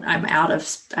 and I'm out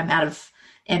of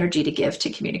energy to give to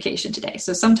communication today.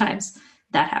 So sometimes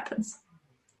that happens.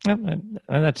 Well,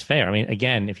 that's fair. I mean,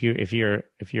 again, if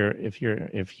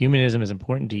humanism is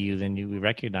important to you, then we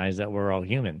recognize that we're all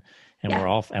human, and we're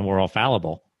all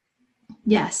fallible.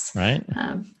 Yes. Right.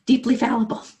 Deeply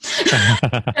fallible.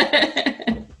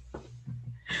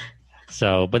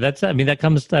 So, but I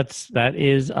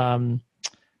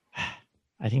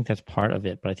think that's part of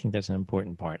it, but I think that's an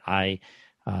important part. I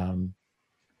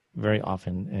very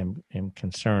often am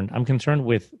concerned. I'm concerned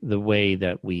with the way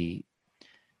that we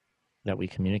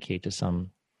communicate to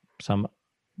some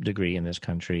degree in this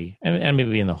country and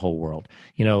maybe in the whole world.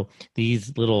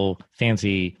 These little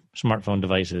fancy smartphone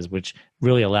devices, which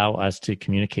really allow us to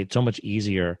communicate so much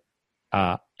easier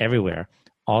everywhere,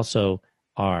 also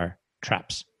are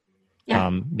traps.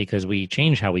 Yeah. Because we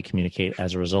change how we communicate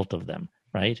as a result of them,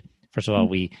 right? First of all,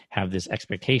 we have this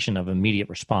expectation of immediate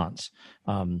response.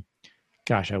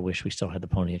 Gosh, I wish we still had the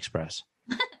Pony Express,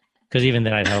 because even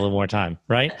then I'd have a little more time,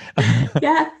 right?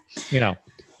 Yeah.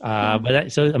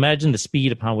 So imagine the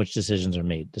speed upon which decisions are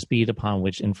made, the speed upon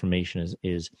which information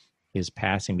is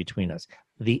passing between us,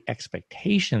 the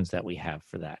expectations that we have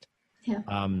for that.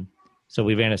 Yeah. So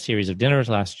we ran a series of dinners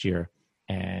last year,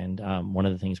 and one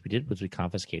of the things we did was we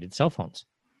confiscated cell phones.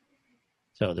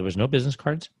 So there was no business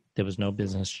cards. There was no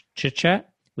business chit chat.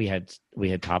 We had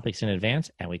topics in advance,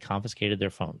 and we confiscated their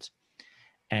phones.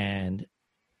 And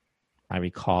I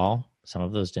recall some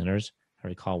of those dinners. I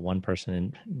recall one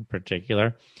person in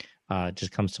particular,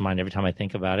 just comes to mind every time I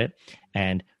think about it,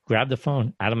 and grabbed the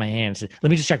phone out of my hand and said, "Let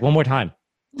me just check one more time."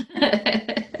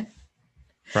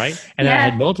 Right? And then I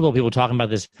had multiple people talking about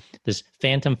this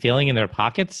phantom feeling in their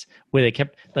pockets where they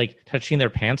kept touching their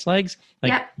pants legs,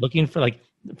 looking for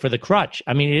the crutch.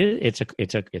 I mean, it's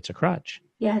a crutch.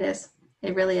 Yeah, it is.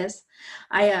 It really is.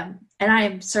 I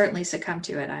am certainly succumbed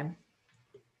to it.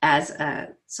 As a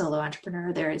solo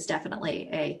entrepreneur, there is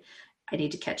definitely I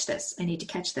need to catch this. I need to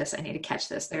catch this. I need to catch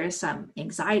this. There is some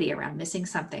anxiety around missing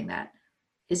something that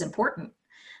is important,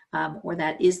 or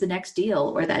that is the next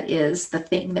deal, or that is the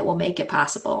thing that will make it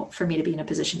possible for me to be in a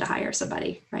position to hire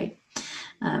somebody, right?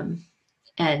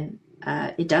 And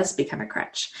it does become a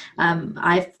crutch.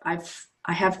 I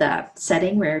have the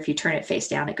setting where if you turn it face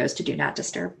down, it goes to do not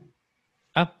disturb.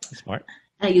 Oh, that's smart.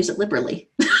 And I use it liberally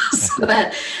so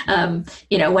that,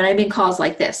 when I'm in calls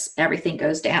like this, everything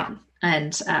goes down.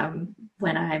 And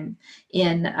when I'm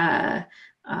in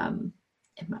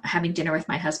having dinner with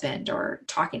my husband or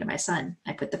talking to my son,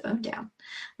 I put the phone down.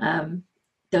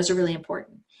 Those are really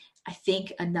important. I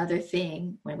think another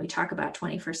thing when we talk about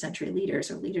 21st century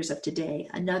leaders or leaders of today,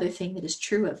 another thing that is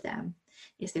true of them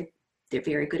is they're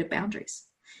very good at boundaries.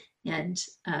 And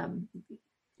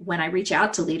when I reach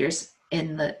out to leaders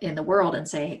in the world and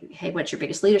say, hey, what's your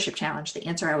biggest leadership challenge? The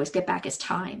answer I always get back is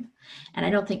time. And I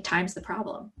don't think time's the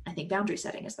problem. I think boundary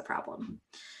setting is the problem.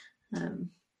 I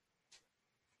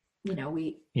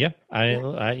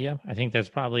think that's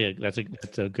probably that's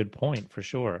a good point for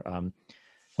sure.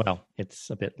 Well, it's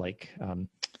a bit like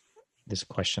this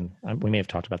question. We may have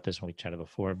talked about this when we chatted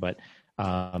before, but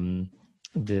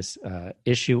this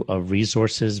issue of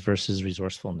resources versus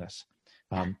resourcefulness.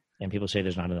 And people say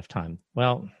there's not enough time.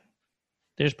 Well,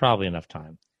 there's probably enough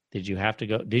time. Did you have to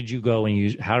go? Did you go and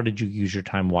use? How did you use your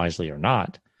time wisely or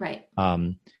not? Right.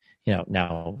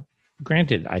 Now,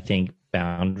 granted, I think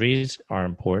boundaries are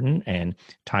important, and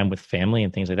time with family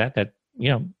and things like that. That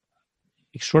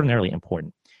extraordinarily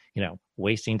important.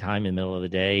 Wasting time in the middle of the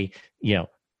day.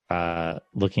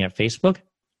 Looking at Facebook.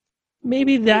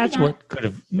 Maybe that's what could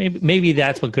have. Maybe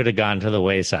that's what could have gone to the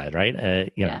wayside,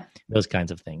 right? Those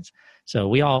kinds of things. So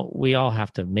we all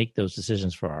have to make those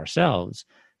decisions for ourselves,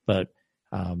 but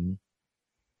then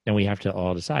we have to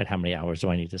all decide how many hours do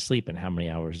I need to sleep and how many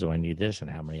hours do I need this and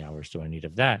how many hours do I need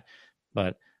of that.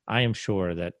 But I am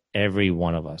sure that every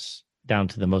one of us, down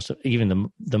to the most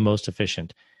most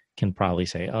efficient, can probably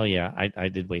say, oh yeah, I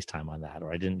did waste time on that,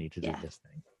 or I didn't need to do this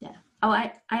thing. Yeah. Oh,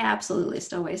 I absolutely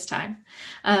still waste time.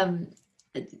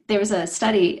 There was a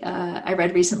study I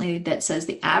read recently that says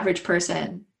the average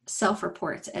person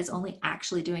self-reports as only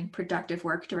actually doing productive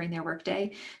work during their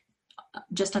workday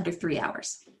just under 3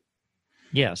 hours.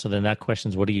 Yeah. So then that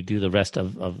questions, what do you do the rest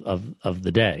of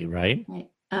the day, right? Right.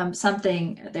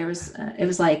 It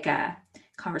was like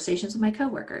conversations with my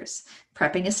coworkers,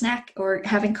 prepping a snack or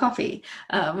having coffee,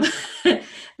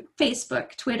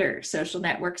 Facebook, Twitter, social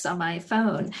networks on my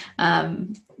phone,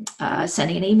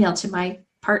 sending an email to my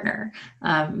partner.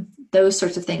 Those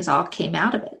sorts of things all came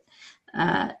out of it.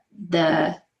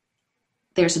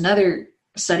 There's another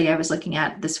study I was looking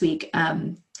at this week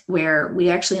where we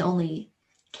actually only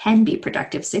can be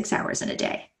productive 6 hours in a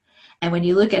day. And when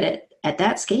you look at it at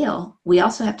that scale, we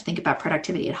also have to think about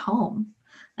productivity at home.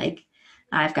 Like,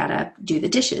 I've got to do the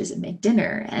dishes and make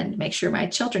dinner and make sure my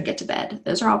children get to bed.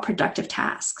 Those are all productive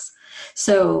tasks.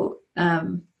 So,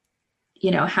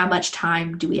 how much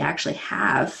time do we actually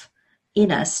have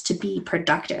in us to be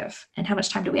productive? And how much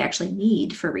time do we actually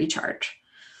need for recharge?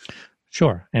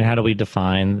 Sure. And how do we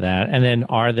define that? And then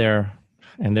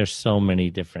there's so many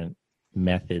different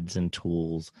methods and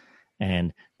tools.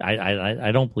 And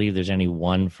I don't believe there's any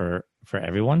one for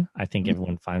everyone. I think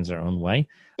everyone finds their own way.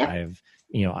 Yep.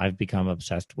 I've become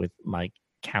obsessed with my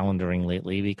calendaring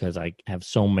lately because I have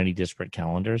so many disparate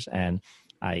calendars, and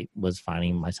I was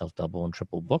finding myself double and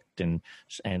triple booked and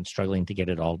struggling to get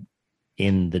it all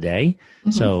in the day.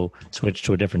 Mm-hmm. So switch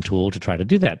to a different tool to try to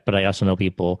do that. But I also know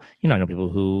people,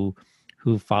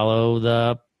 who follow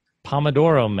the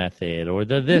Pomodoro method or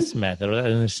the this method,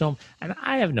 and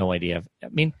I have no idea. I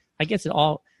mean, I guess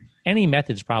any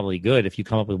method's probably good if you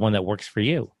come up with one that works for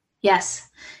you. Yes.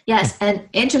 And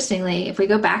interestingly, if we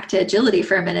go back to agility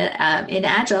for a minute, in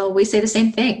Agile, we say the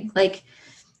same thing. Like,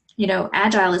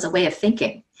 Agile is a way of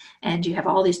thinking, and you have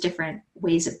all these different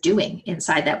ways of doing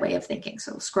inside that way of thinking.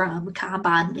 So Scrum,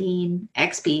 Kanban, Lean,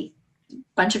 XP,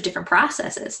 bunch of different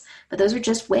processes, but those are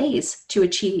just ways to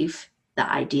achieve the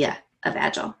idea of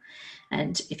Agile.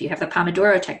 And if you have the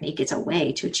Pomodoro technique, it's a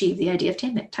way to achieve the idea of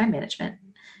time management.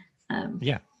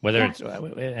 It's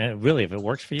really, if it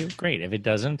works for you, great. If it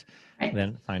doesn't,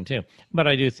 then fine too. But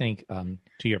I do think,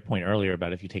 to your point earlier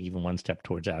about if you take even one step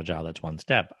towards Agile, that's one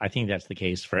step. I think that's the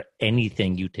case for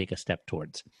anything you take a step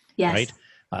towards. Yes. Right.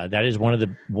 That is one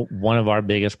of our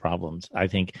biggest problems. I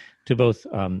think to both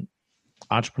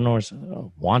entrepreneurs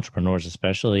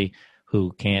especially,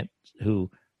 who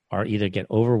are either get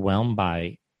overwhelmed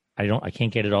by I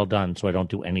can't get it all done, so I don't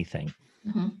do anything.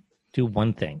 Mm-hmm. Do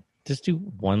one thing. Just do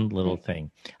one little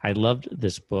thing. I loved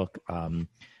this book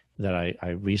that I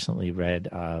recently read,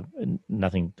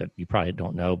 nothing that you probably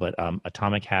don't know, but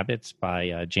Atomic Habits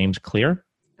by James Clear.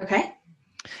 Okay.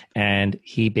 And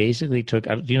he basically took,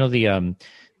 do you know the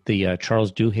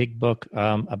Charles Duhigg book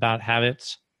about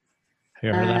habits? Have you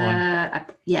ever heard that one?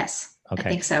 Yes. Okay. I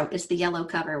think so. It's the yellow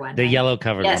cover one. The yellow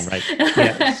cover one, right?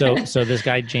 Yeah. So this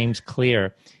guy, James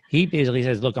Clear, he basically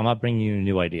says, look, I'm not bringing you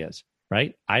new ideas.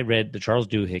 Right. I read the Charles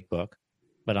Duhigg book,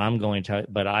 but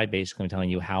I basically am telling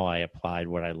you how I applied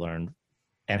what I learned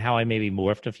and how I maybe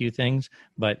morphed a few things,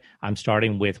 but I'm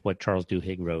starting with what Charles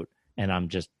Duhigg wrote, and I'm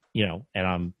just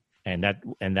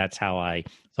and that's how I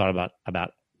thought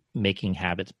about making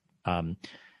habits,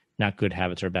 not good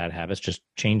habits or bad habits, just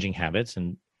changing habits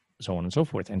and so on and so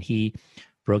forth. And he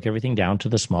broke everything down to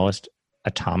the smallest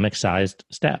atomic sized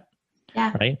step.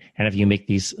 Yeah. Right. And if you make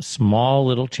these small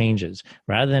little changes,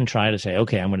 rather than try to say,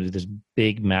 okay, I'm going to do this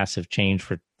big, massive change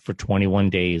for 21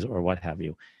 days or what have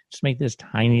you, just make this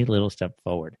tiny little step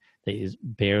forward that is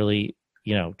barely,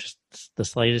 just the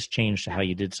slightest change to how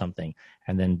you did something,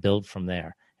 and then build from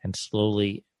there. And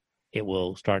slowly it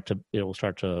will start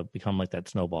to become like that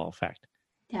snowball effect.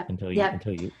 Yep. Until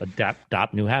you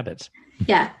adopt new habits.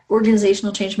 Yeah.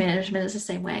 Organizational change management is the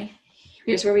same way.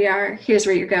 Here's where we are. Here's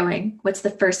where you're going. What's the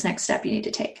first next step you need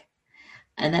to take?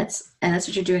 And that's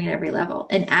what you're doing at every level.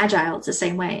 And Agile, it's the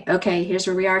same way. Okay, here's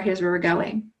where we are. Here's where we're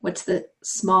going. What's the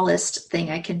smallest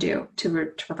thing I can do to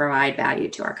provide value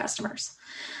to our customers?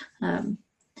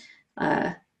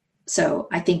 So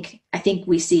I think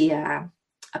we see a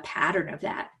pattern of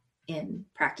that in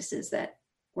practices that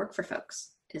work for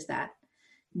folks, is that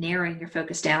narrowing your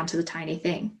focus down to the tiny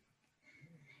thing.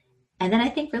 And then I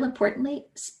think real importantly,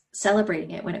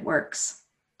 celebrating it when it works.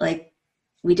 Like,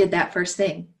 we did that first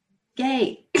thing.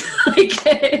 Yay.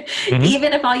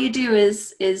 Even if all you do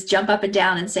is jump up and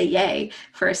down and say yay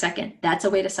for a second, that's a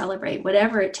way to celebrate,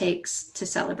 whatever it takes to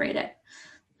celebrate it.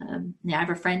 Now I have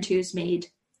a friend who's made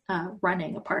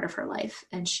running a part of her life,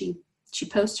 and she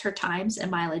posts her times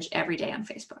and mileage every day on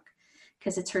Facebook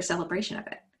because it's her celebration of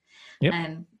it. Yep.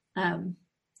 And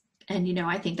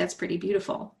I think that's pretty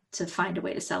beautiful, to find a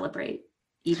way to celebrate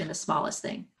even the smallest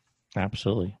thing.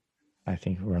 Absolutely. I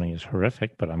think running is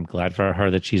horrific, but I'm glad for her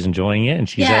that she's enjoying it and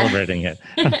she's celebrating it.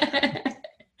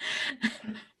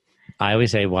 I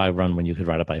always say, why run when you could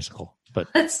ride a bicycle? But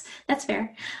that's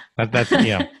fair. But that's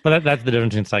the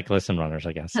difference between cyclists and runners,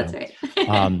 I guess. That's right.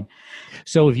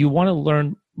 So if you want to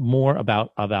learn more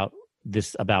about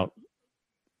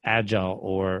Agile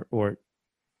or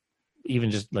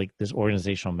even just like this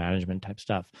organizational management type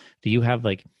stuff, do you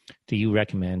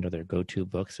recommend, are there go-to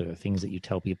books or things that you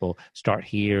tell people start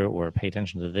here or pay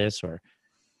attention to this, or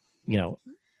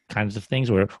kinds of things,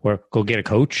 or go get a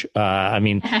coach? How do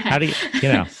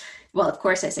you Well, of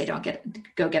course I say go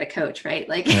get a coach, right?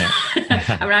 Like,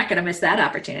 I'm not going to miss that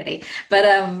opportunity. But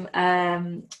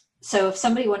so if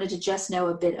somebody wanted to just know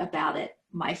a bit about it,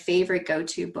 my favorite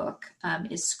go-to book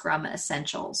is Scrum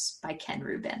Essentials by Ken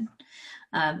Rubin.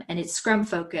 And it's Scrum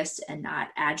focused and not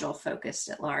Agile focused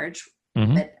at large.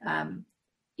 Mm-hmm. But,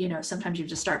 sometimes you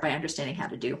just start by understanding how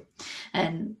to do.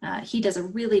 And he does a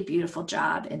really beautiful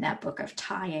job in that book of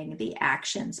tying the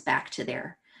actions back to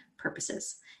their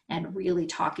purposes and really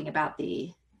talking about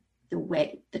the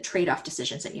trade-off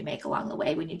decisions that you make along the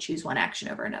way when you choose one action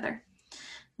over another.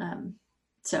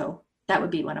 So that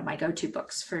would be one of my go-to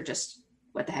books for just,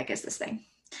 what the heck is this thing?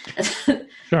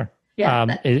 Sure.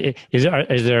 Yeah. Is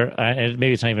there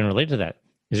maybe it's not even related to that.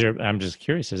 I'm just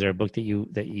curious, is there a book that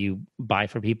you buy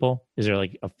for people? Is there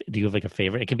do you have like a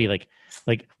favorite? It could be like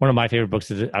one of my favorite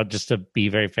books is, just to be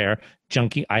very fair,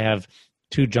 Junkie. I have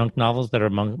 2 junk novels that are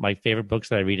among my favorite books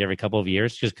that I read every couple of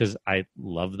years just because I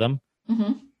love them.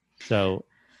 Mm-hmm. So.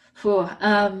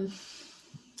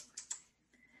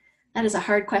 That is a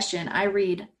hard question. I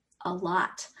read a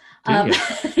lot. I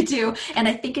do. And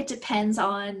I think it depends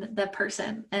on the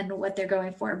person and what they're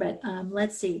going for. But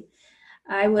let's see.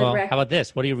 I would how about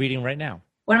this? What are you reading right now?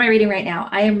 What am I reading right now?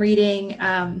 I am reading,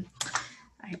 I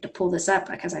have to pull this up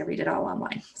because I read it all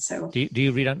online. So do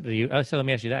you read on, so let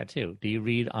me ask you that too. Do you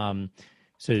read,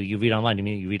 so you read online? Do you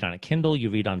mean you read on a Kindle?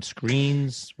 You read on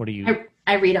screens? What do you?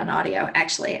 I read on audio.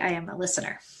 Actually, I am a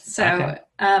listener. So,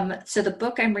 okay. So the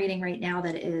book I'm reading right now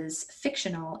that is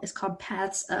fictional is called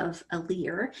Paths of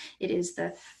Alir. It is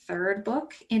the 3rd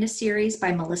book in a series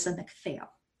by Melissa McPhail.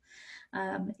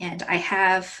 And I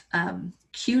have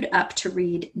queued up to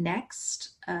read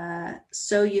next.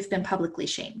 So You've Been Publicly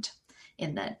Shamed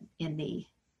in the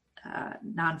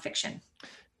nonfiction.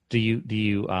 Do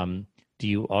you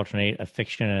alternate a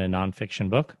fiction and a nonfiction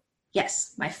book?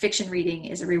 Yes, my fiction reading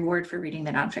is a reward for reading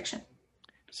the nonfiction.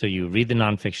 So you read the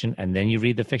nonfiction and then you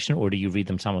read the fiction, or do you read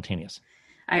them simultaneous?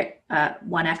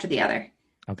 One after the other.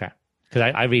 Okay.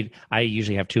 Because I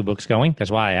usually have 2 books going.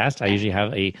 That's why I asked. I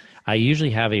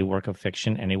usually have a work of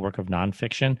fiction and a work of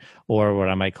nonfiction, or what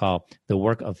I might call the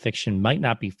work of fiction might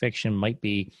not be fiction, might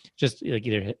be just like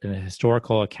either a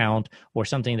historical account or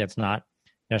something that's not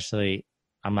necessarily,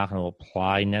 I'm not going to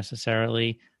apply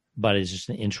necessarily, but it's just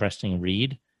an interesting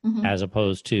read, mm-hmm. as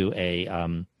opposed to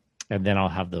and then I'll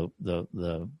have the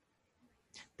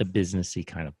businessy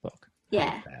kind of book.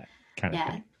 Yeah. Kind of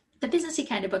thing. The businessy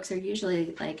kind of books are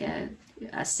usually like a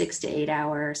 6 to 8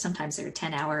 hour, sometimes they're a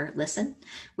 10-hour listen,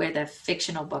 where the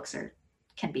fictional books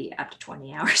can be up to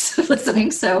 20 hours of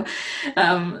listening. So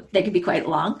they can be quite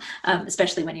long,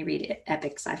 especially when you read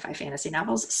epic sci-fi fantasy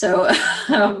novels. So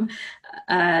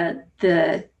I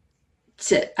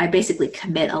basically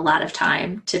commit a lot of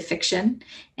time to fiction.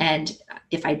 And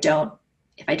if I don't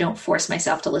force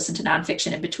myself to listen to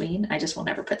nonfiction in between, I just will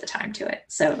never put the time to it.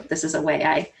 So this is a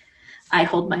way I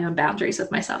hold my own boundaries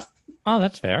with myself. Oh,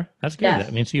 that's fair. That's good. Yeah. I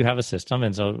mean, so you have a system,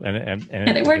 and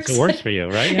it works. It works for you,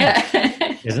 right?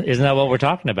 Yeah. Isn't that what we're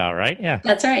talking about, right? Yeah.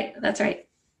 That's right.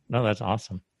 No, that's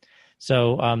awesome.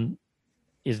 So,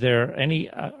 is there any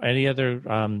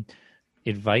other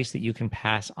advice that you can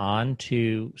pass on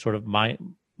to sort of my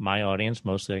audience,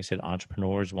 mostly, like I said,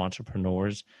 entrepreneurs,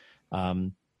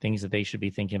 things that they should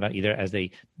be thinking about either as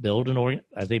they build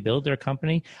their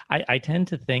company? I tend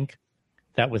to think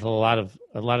that with a lot of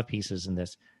pieces in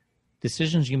this,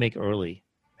 decisions you make early,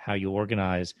 how you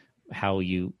organize, how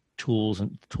you tools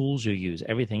you use,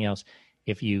 everything else.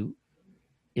 If you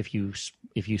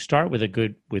start with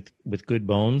good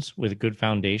bones, with a good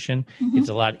foundation, mm-hmm. It's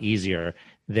a lot easier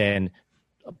than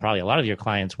probably a lot of your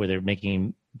clients where they're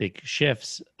making big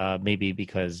shifts, maybe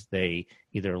because they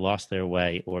either lost their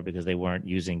way or because they weren't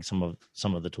using some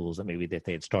of the tools that maybe that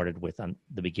they had started with on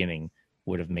the beginning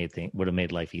would have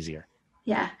made life easier.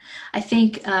 Yeah, I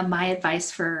think my advice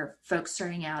for folks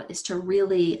starting out is to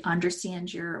really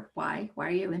understand your why. Why are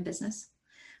you in business?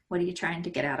 What are you trying to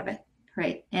get out of it,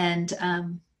 right? And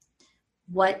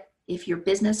what if your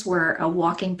business were a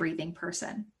walking, breathing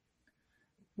person?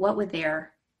 What would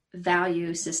their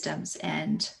value systems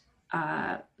and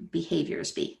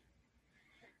behaviors be?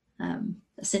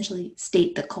 Essentially,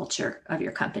 state the culture of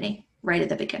your company right at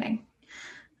the beginning,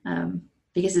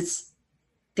 because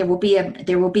there will be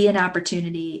an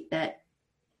opportunity that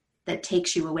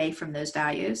takes you away from those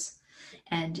values,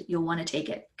 and you'll want to take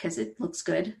it because it looks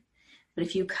good. But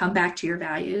if you come back to your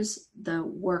values, the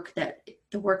work that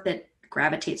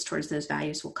gravitates towards those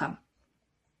values will come.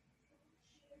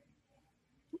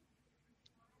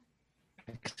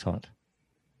 Excellent.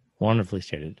 Wonderfully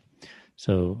stated.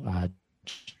 So,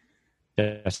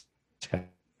 Jessica,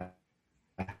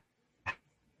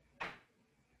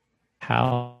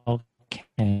 how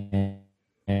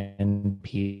can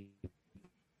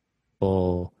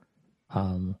people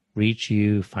reach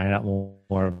you, find out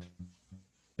more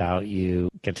about you,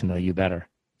 get to know you better?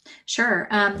 Sure.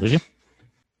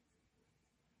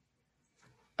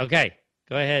 Okay,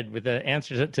 go ahead with the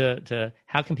answers to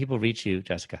how can people reach you,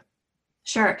 Jessica?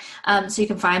 Sure. So you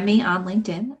can find me on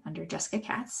LinkedIn under Jessica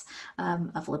Katz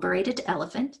of Liberated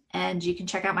Elephant, and you can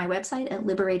check out my website at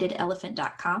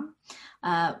liberatedelephant.com.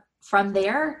 From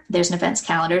there, there's an events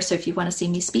calendar. So if you want to see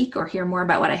me speak or hear more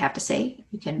about what I have to say,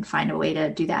 you can find a way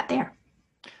to do that there.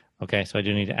 Okay. So I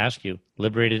do need to ask you,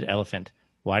 Liberated Elephant,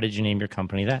 why did you name your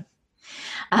company that?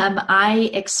 I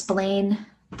explain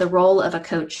the role of a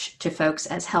coach to folks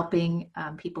as helping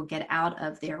people get out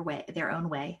of their own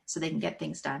way so they can get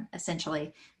things done,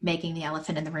 essentially making the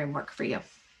elephant in the room work for you.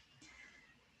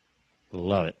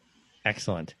 Love it.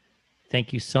 Excellent.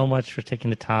 Thank you so much for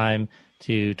taking the time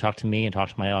to talk to me and talk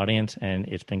to my audience. And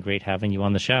it's been great having you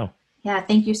on the show. Yeah.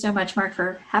 Thank you so much, Mark,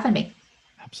 for having me.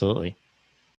 Absolutely.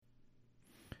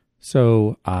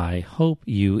 So I hope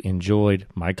you enjoyed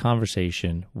my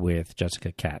conversation with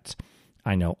Jessica Katz.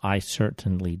 I know I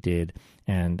certainly did,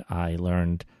 and I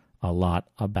learned a lot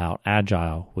about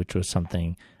Agile, which was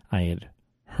something I had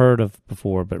heard of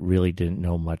before but really didn't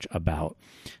know much about.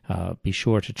 Be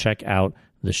sure to check out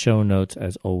the show notes,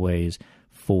 as always,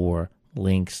 for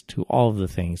links to all of the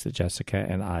things that Jessica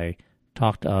and I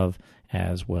talked of,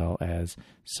 as well as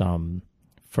some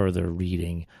further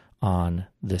reading on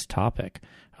this topic.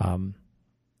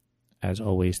 As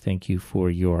always, thank you for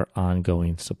your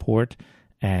ongoing support,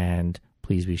 and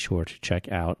please be sure to check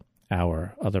out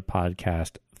our other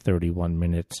podcast, 31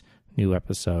 Minutes. New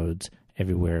episodes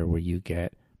everywhere where you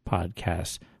get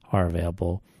podcasts are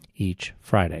available each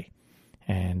Friday.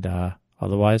 And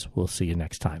otherwise, we'll see you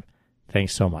next time.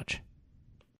 Thanks so much.